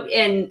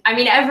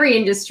 every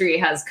industry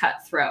has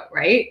cutthroat,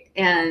 right?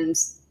 And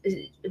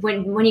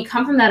when you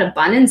come from that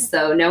abundance,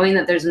 though, knowing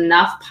that there's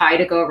enough pie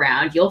to go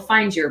around, you'll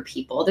find your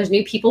people. There's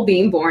new people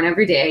being born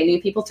every day,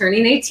 new people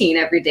turning 18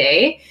 every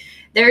day.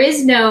 There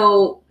is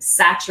no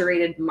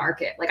saturated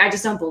market. Like, I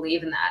just don't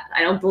believe in that.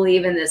 I don't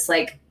believe in this,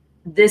 like,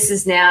 this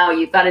is now,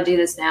 you've got to do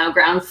this now,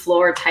 ground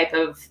floor type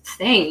of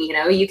thing. You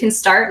know, you can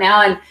start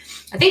now. And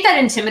I think that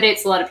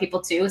intimidates a lot of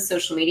people too with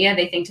social media.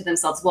 They think to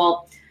themselves,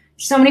 well,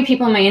 there's so many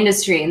people in my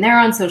industry and they're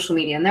on social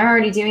media and they're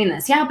already doing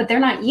this. Yeah, but they're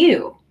not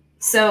you.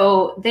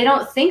 So they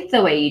don't think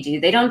the way you do.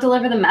 They don't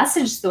deliver the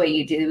message the way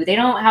you do. They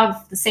don't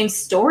have the same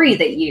story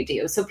that you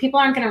do. So people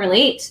aren't going to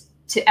relate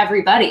to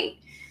everybody.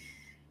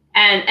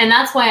 And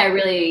that's why I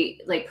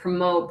really like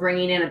promote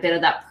bringing in a bit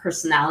of that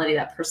personality,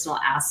 that personal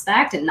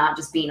aspect, and not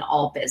just being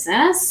all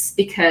business,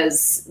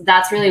 because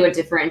that's really what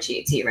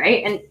differentiates you,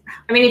 right? And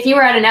I mean, if you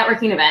were at a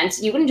networking event,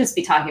 you wouldn't just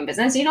be talking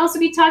business, you'd also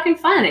be talking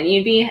fun, and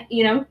you'd be,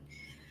 you know,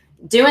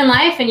 doing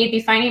life, and you'd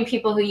be finding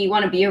people who you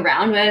want to be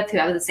around with, who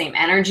have the same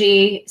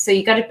energy. So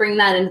you got to bring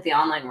that into the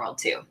online world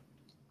too.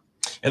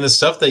 And the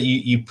stuff that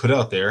you put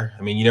out there,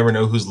 I mean, you never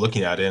know who's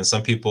looking at it. And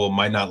some people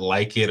might not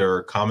like it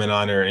or comment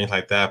on it or anything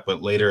like that.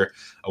 But later,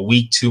 a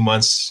week, 2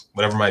 months,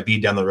 whatever it might be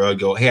down the road,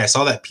 go, hey, I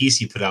saw that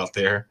piece you put out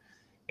there.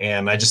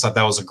 And I just thought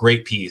that was a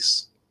great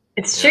piece.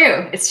 It's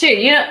true. It's true.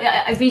 You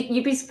know,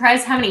 you'd be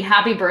surprised how many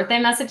happy birthday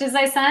messages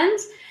I send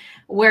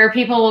where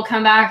people will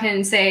come back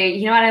and say,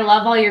 you know what, I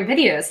love all your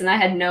videos. And I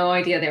had no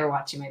idea they were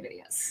watching my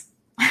videos.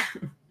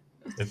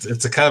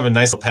 It's a kind of a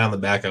nice pat on the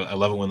back. I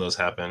love it when those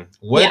happen.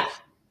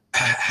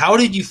 How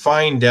did you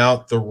find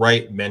out the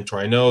right mentor?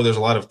 I know there's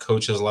a lot of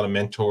coaches, a lot of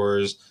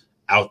mentors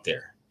out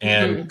there,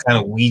 and kind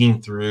of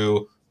weeding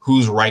through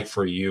who's right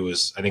for you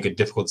is, I think, a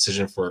difficult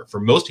decision for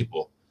most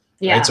people.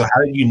 Yeah. Right? So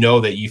how did you know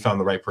that you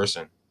found the right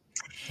person?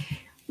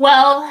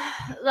 Well,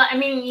 I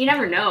mean, you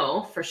never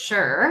know for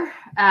sure.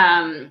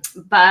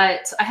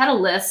 But I had a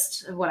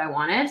list of what I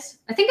wanted.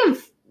 I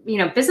think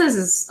business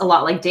is a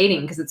lot like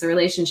dating because it's a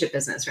relationship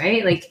business,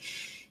 right? Like,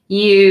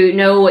 you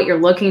know what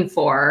you're looking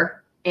for,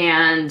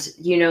 and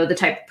you know the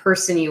type of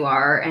person you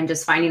are, and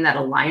just finding that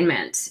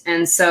alignment.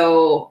 And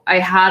so I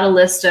had a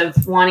list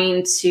of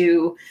wanting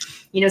to,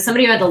 you know,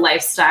 somebody who had the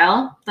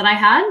lifestyle that I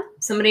had,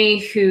 somebody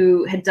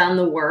who had done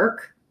the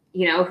work,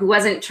 you know, who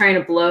wasn't trying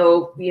to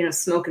blow, you know,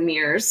 smoke and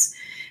mirrors,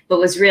 but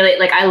was really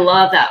like, I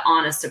love that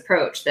honest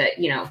approach that,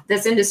 you know,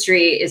 this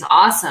industry is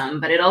awesome,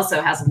 but it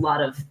also has a lot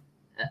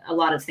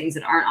of things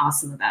that aren't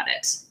awesome about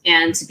it.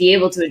 And to be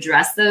able to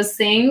address those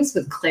things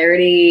with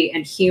clarity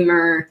and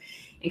humor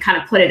and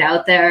kind of put it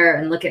out there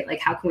and look at like,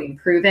 how can we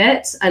improve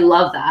it? I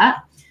love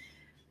that.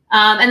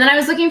 And then I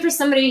was looking for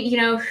somebody, you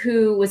know,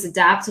 who was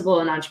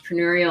adaptable and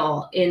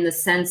entrepreneurial in the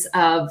sense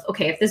of,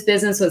 okay, if this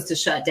business was to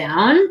shut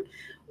down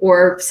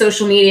or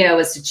social media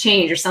was to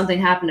change or something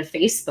happened to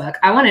Facebook,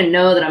 I want to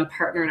know that I'm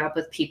partnering up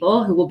with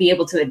people who will be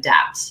able to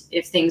adapt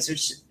if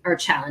things are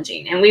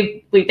challenging. And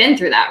we've been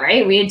through that,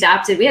 right? We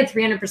adapted. We had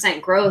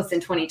 300% growth in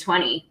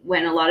 2020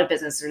 when a lot of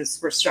businesses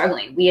were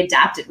struggling. We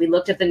adapted. We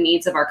looked at the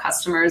needs of our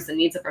customers, the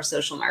needs of our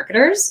social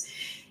marketers,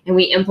 and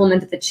we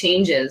implemented the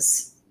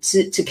changes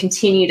to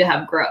continue to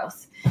have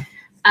growth.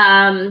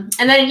 And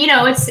then, you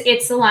know,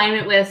 it's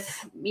alignment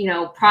with, you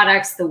know,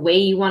 products, the way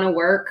you want to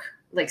work.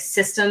 Like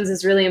systems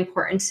is really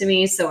important to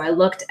me. So I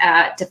looked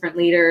at different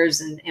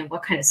leaders and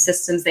what kind of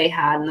systems they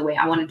had and the way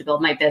I wanted to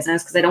build my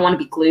business, because I don't want to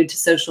be glued to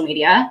social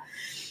media.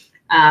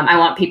 I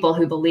want people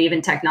who believe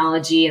in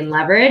technology and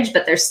leverage,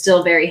 but they're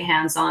still very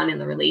hands-on in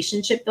the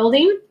relationship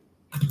building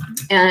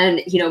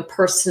and, you know,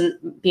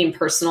 being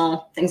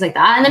personal, things like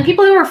that. And then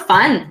people who are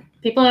fun,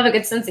 people who have a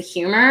good sense of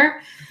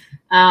humor,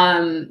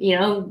 you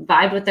know,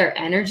 vibe with their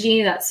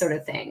energy, that sort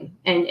of thing.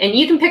 And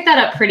you can pick that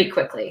up pretty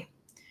quickly.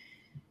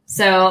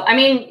 So, I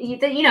mean,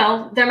 you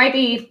know, there might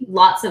be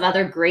lots of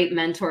other great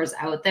mentors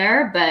out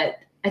there, but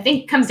I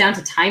think it comes down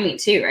to timing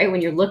too, right?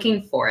 When you're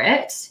looking for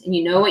it and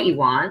you know what you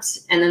want,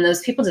 and then those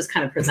people just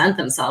kind of present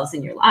themselves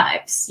in your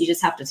lives. You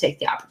just have to take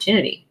the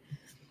opportunity.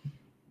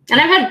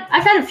 And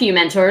I've had a few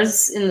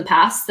mentors in the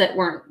past that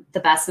weren't the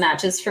best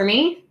matches for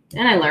me,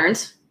 and I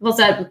learned. I've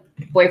also had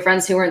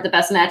boyfriends who weren't the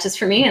best matches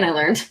for me, and I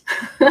learned.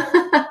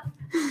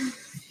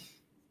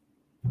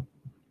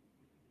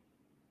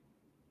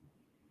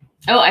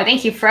 Oh, I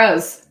think you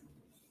froze.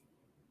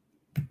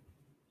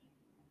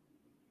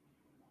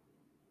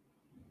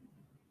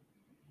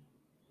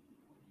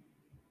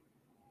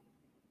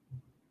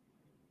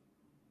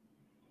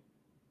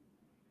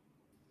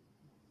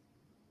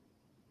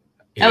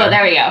 Yeah. Oh,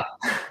 there we go.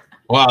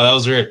 Wow, that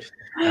was weird.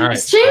 All right.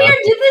 StreamYard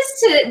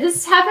did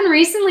this happened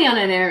recently on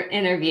an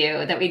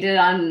interview that we did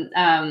on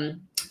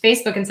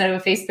Facebook instead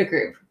of a Facebook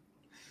group.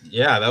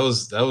 Yeah, that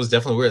was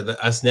definitely weird.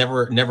 That's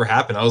never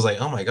happened. I was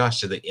like, oh my gosh,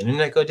 did the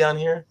internet go down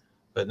here?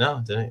 But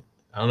no, did it?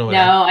 I don't know what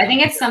happened. I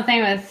think it's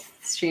something with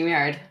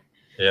StreamYard.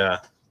 Yeah.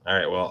 All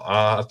right. Well,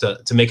 I'll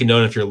have to make a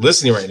note if you're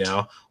listening right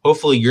now.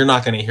 Hopefully you're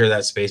not going to hear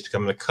that space because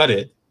I'm going to cut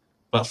it.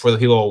 But for the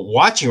people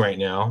watching right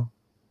now,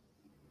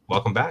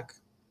 welcome back.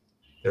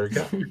 There we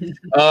go.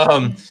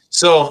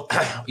 So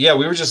yeah,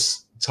 we were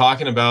just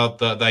talking about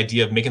the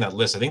idea of making that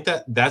list. I think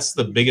that's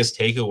the biggest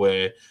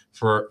takeaway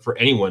for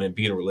anyone, and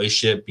be in a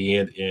relationship, be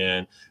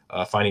in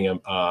finding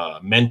a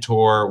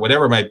mentor,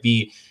 whatever it might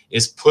be,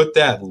 is put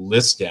that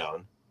list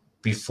down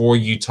before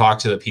you talk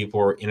to the people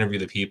or interview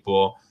the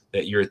people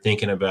that you're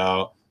thinking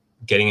about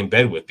getting in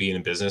bed with, being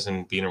in business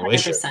and being in a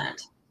relationship.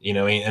 100%. you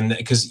know, and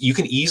because you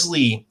can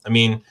easily, I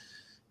mean,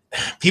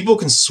 people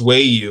can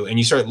sway you, and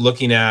you start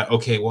looking at,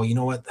 okay, well, you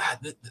know what,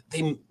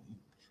 they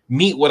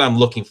meet what I'm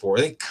looking for.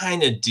 They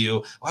kind of do.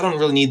 Well, I don't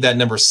really need that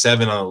number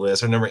 7 on the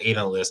list or number 8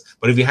 on the list.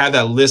 But if you have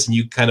that list and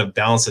you kind of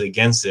balance it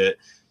against it,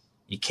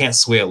 you can't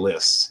sway a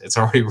list. It's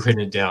already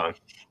written down.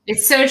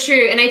 It's so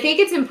true. And I think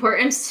it's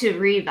important to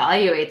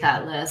reevaluate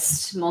that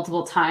list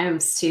multiple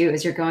times too,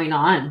 as you're going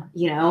on,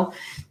 you know,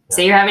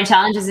 say you're having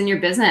challenges in your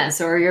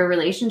business or your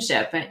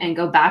relationship, and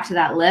go back to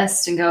that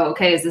list and go,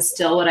 okay, is this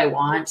still what I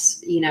want?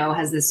 You know,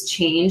 has this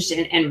changed?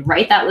 And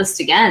write that list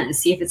again and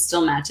see if it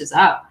still matches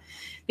up.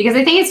 Because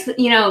I think it's,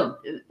 you know,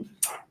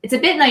 it's a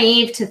bit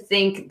naive to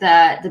think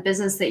that the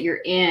business that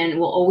you're in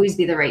will always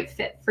be the right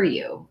fit for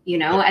you, you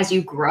know, as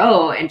you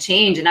grow and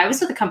change. And I was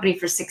with the company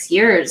for 6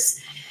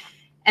 years,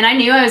 and I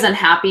knew I was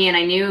unhappy, and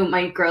I knew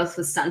my growth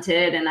was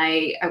stunted, and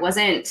I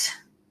wasn't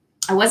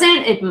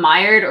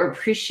admired or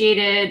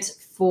appreciated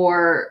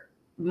for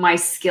my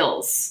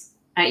skills.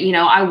 You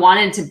know, I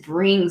wanted to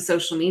bring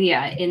social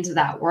media into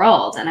that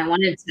world, and I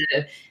wanted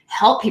to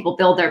help people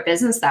build their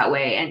business that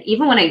way. And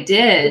even when I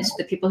did,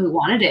 the people who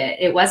wanted it,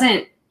 it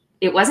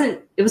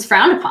was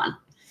frowned upon.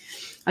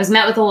 I was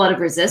met with a lot of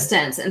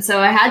resistance. And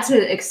so I had to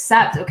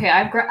accept, okay,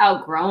 I've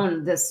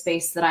outgrown this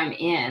space that I'm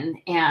in,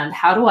 and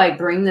how do I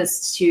bring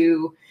this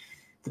to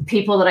the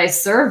people that I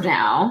serve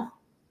now?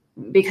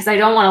 Because I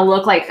don't want to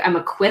look like I'm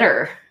a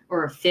quitter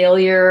or a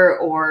failure,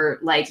 or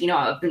like, you know,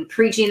 I've been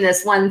preaching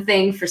this one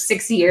thing for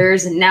 6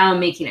 years and now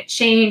I'm making a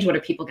change. What are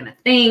people going to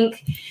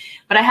think?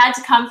 But I had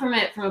to come from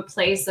it from a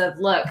place of,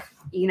 look,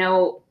 you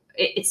know,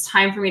 it's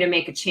time for me to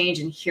make a change,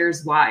 and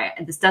here's why.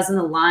 And this doesn't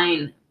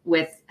align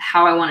with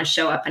how I want to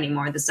show up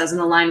anymore. This doesn't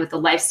align with the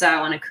lifestyle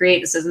I want to create.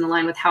 This doesn't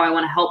align with how I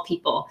want to help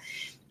people.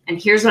 And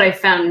here's what I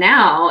found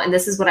now. And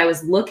this is what I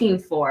was looking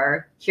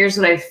for. Here's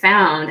what I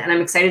found. And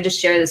I'm excited to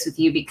share this with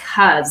you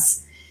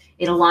because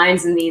it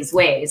aligns in these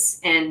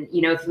ways. And,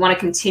 you know, if you want to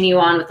continue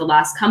on with the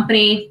last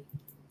company,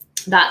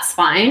 that's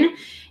fine.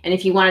 And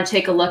if you want to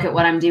take a look at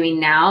what I'm doing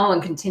now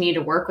and continue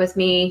to work with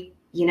me,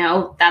 you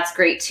know, that's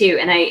great too.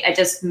 And I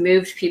just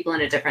moved people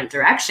in a different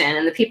direction.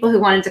 And the people who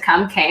wanted to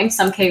come came,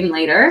 some came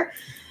later.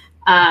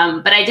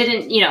 But I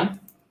didn't, you know,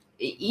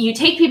 you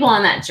take people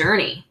on that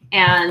journey,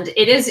 and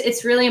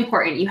it's really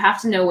important. You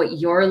have to know what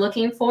you're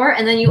looking for.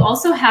 And then you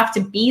also have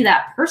to be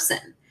that person.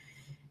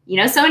 You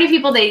know, so many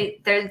people, they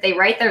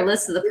write their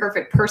list of the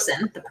perfect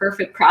person, the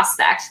perfect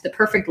prospect, the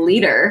perfect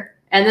leader,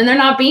 and then they're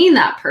not being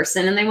that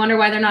person, and they wonder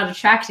why they're not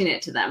attracting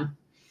it to them.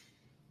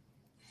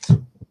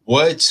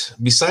 What,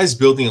 besides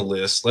building a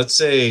list, let's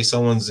say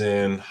someone's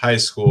in high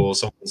school,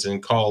 someone's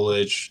in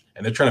college,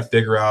 and they're trying to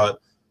figure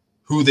out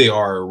who they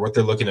are, what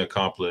they're looking to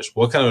accomplish.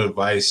 What kind of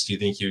advice do you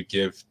think you'd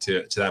give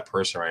to that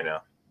person right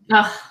now?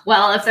 Oh,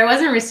 well, if there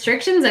wasn't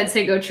restrictions, I'd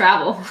say go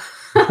travel.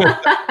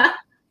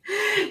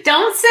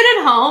 Don't sit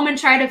at home and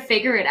try to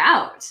figure it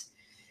out.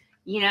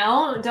 You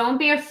know, don't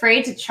be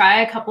afraid to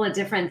try a couple of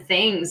different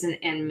things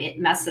and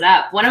mess it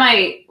up. One of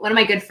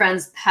my good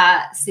friends,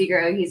 Pat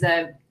Segro, he's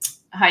a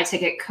high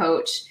ticket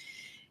coach.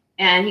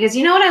 And he goes,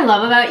 you know what I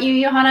love about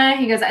you, Johanna?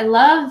 He goes, I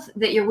love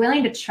that you're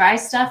willing to try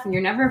stuff and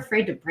you're never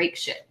afraid to break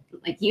shit.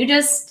 Like, you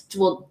just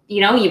will,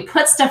 you know, you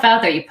put stuff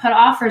out there, you put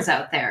offers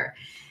out there,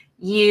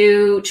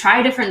 you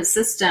try different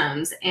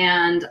systems.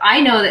 And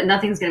I know that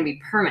nothing's going to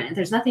be permanent.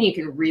 There's nothing you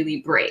can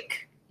really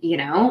break, you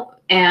know?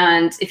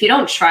 And if you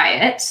don't try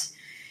it,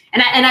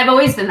 and I've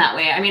always been that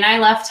way. I mean, I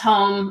left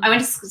home. I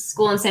went to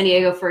school in San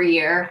Diego for a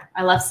year.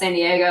 I left San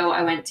Diego.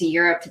 I went to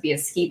Europe to be a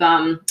ski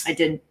bum. I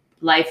did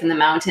life in the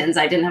mountains.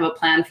 I didn't have a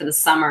plan for the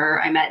summer.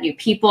 I met new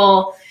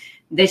people.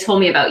 They told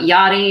me about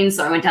yachting.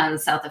 So I went down to the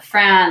south of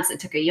France. I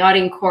took a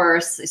yachting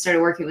course. I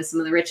started working with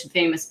some of the rich and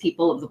famous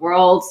people of the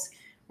world,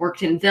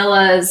 worked in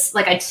villas.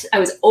 Like I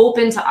was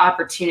open to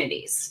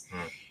opportunities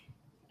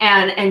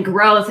and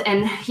growth.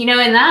 And, you know,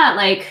 in that,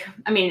 like,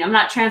 I mean, I'm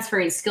not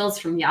transferring skills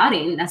from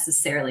yachting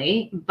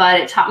necessarily, but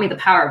it taught me the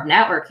power of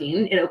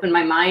networking. It opened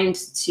my mind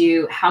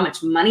to how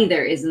much money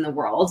there is in the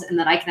world and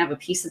that I can have a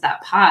piece of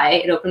that pie.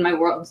 It opened my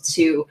world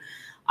to,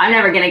 I'm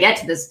never going to get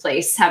to this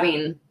place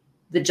having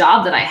the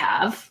job that I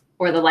have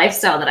or the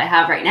lifestyle that I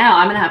have right now.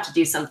 I'm going to have to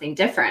do something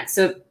different.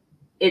 So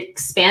it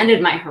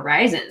expanded my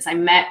horizons. I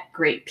met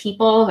great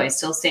people who I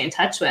still stay in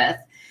touch with.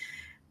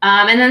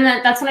 And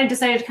then that's when I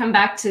decided to come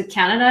back to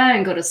Canada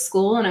and go to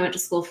school. And I went to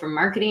school for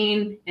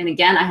marketing. And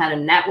again, I had a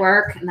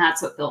network, and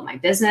that's what built my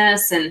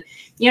business. And,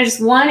 you know,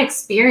 just one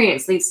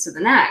experience leads to the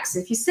next.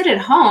 If you sit at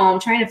home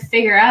trying to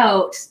figure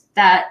out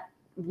that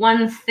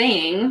one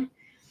thing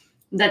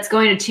that's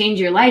going to change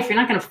your life, you're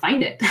not going to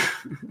find it.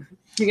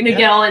 You're going to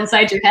get all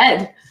inside your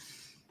head.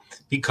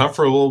 Be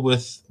comfortable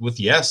with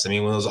yes. I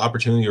mean, when those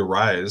opportunities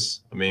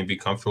arise, I mean, be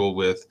comfortable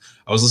with,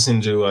 I was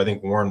listening to, I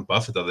think, Warren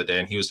Buffett the other day,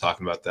 and he was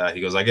talking about that.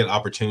 He goes, I get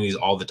opportunities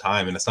all the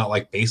time, and it's not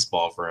like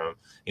baseball for him.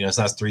 You know, it's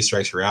not 3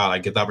 strikes you're out. I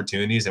get the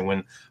opportunities, and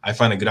when I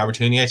find a good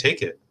opportunity, I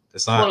take it.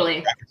 It's not Totally.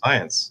 rocket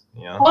science.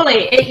 You know?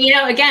 Totally.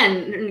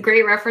 Again,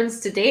 great reference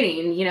to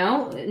dating.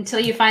 Until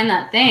you find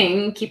that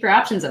thing, keep your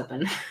options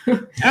open.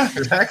 Yeah,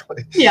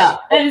 exactly. Yeah,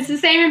 and it's the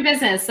same in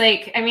business.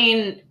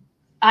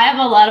 I have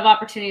a lot of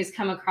opportunities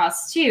come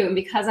across too, and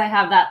because I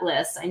have that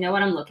list, I know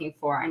what I'm looking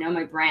for. I know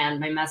my brand,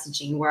 my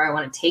messaging, where I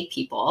want to take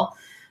people.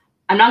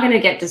 I'm not going to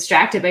get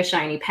distracted by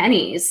shiny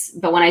pennies,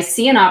 but when I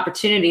see an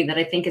opportunity that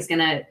I think is going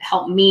to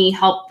help me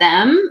help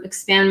them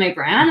expand my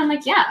brand, I'm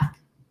like, yeah,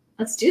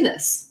 let's do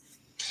this.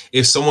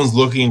 If someone's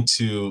looking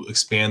to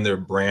expand their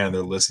brand,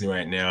 they're listening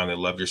right now and they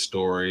love your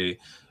story,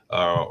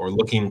 or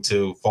looking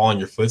to follow in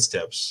your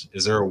footsteps,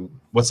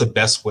 what's the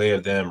best way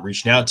of them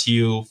reaching out to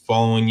you,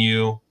 following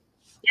you?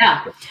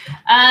 Yeah.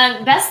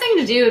 Best thing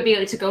to do would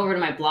be to go over to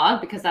my blog,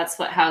 because that's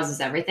what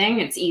houses everything.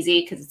 It's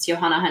easy because it's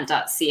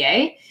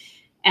johannahunt.ca.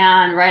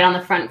 And right on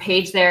the front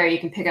page there, you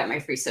can pick up my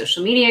free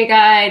social media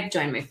guide,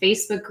 join my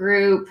Facebook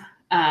group,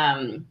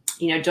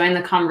 join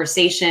the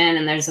conversation.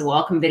 And there's a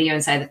welcome video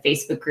inside the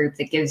Facebook group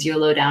that gives you a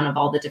lowdown of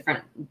all the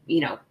different,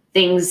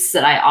 things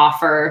that I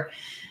offer.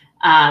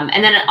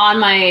 And then on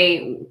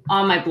my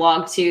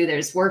blog too,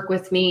 there's work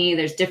with me.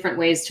 There's different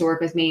ways to work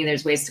with me.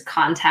 There's ways to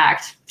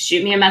contact.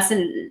 Shoot me a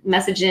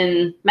message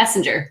in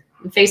Messenger,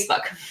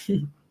 Facebook.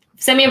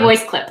 Send me a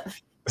voice clip,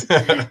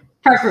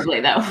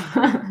 preferably though.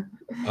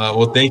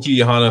 Well, thank you,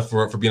 Johanna,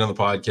 for being on the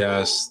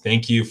podcast.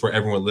 Thank you for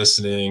everyone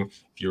listening.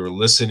 If you're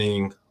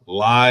listening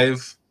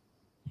live,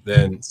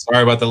 then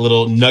sorry about the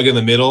little nugget in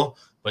the middle,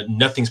 but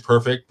nothing's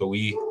perfect. But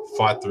we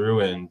fought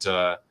through and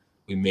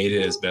we made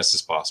it as best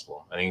as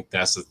possible. I think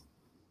that's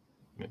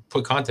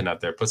put content out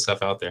there, put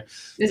stuff out there.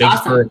 It's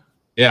awesome.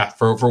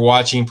 For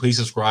watching. Please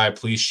subscribe,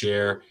 please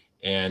share,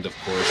 and of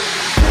course,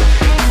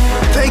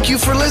 thank you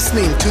for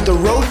listening to The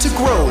Road to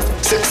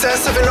Growth,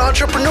 Success of an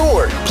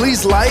Entrepreneur.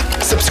 Please like,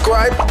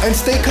 subscribe, and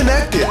stay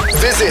connected.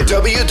 Visit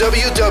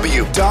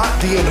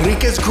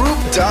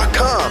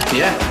www.theenriquezgroup.com.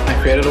 Yeah, I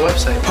created a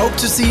website. Hope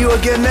to see you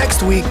again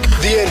next week.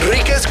 The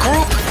Enriquez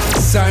Group,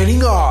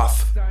 signing off.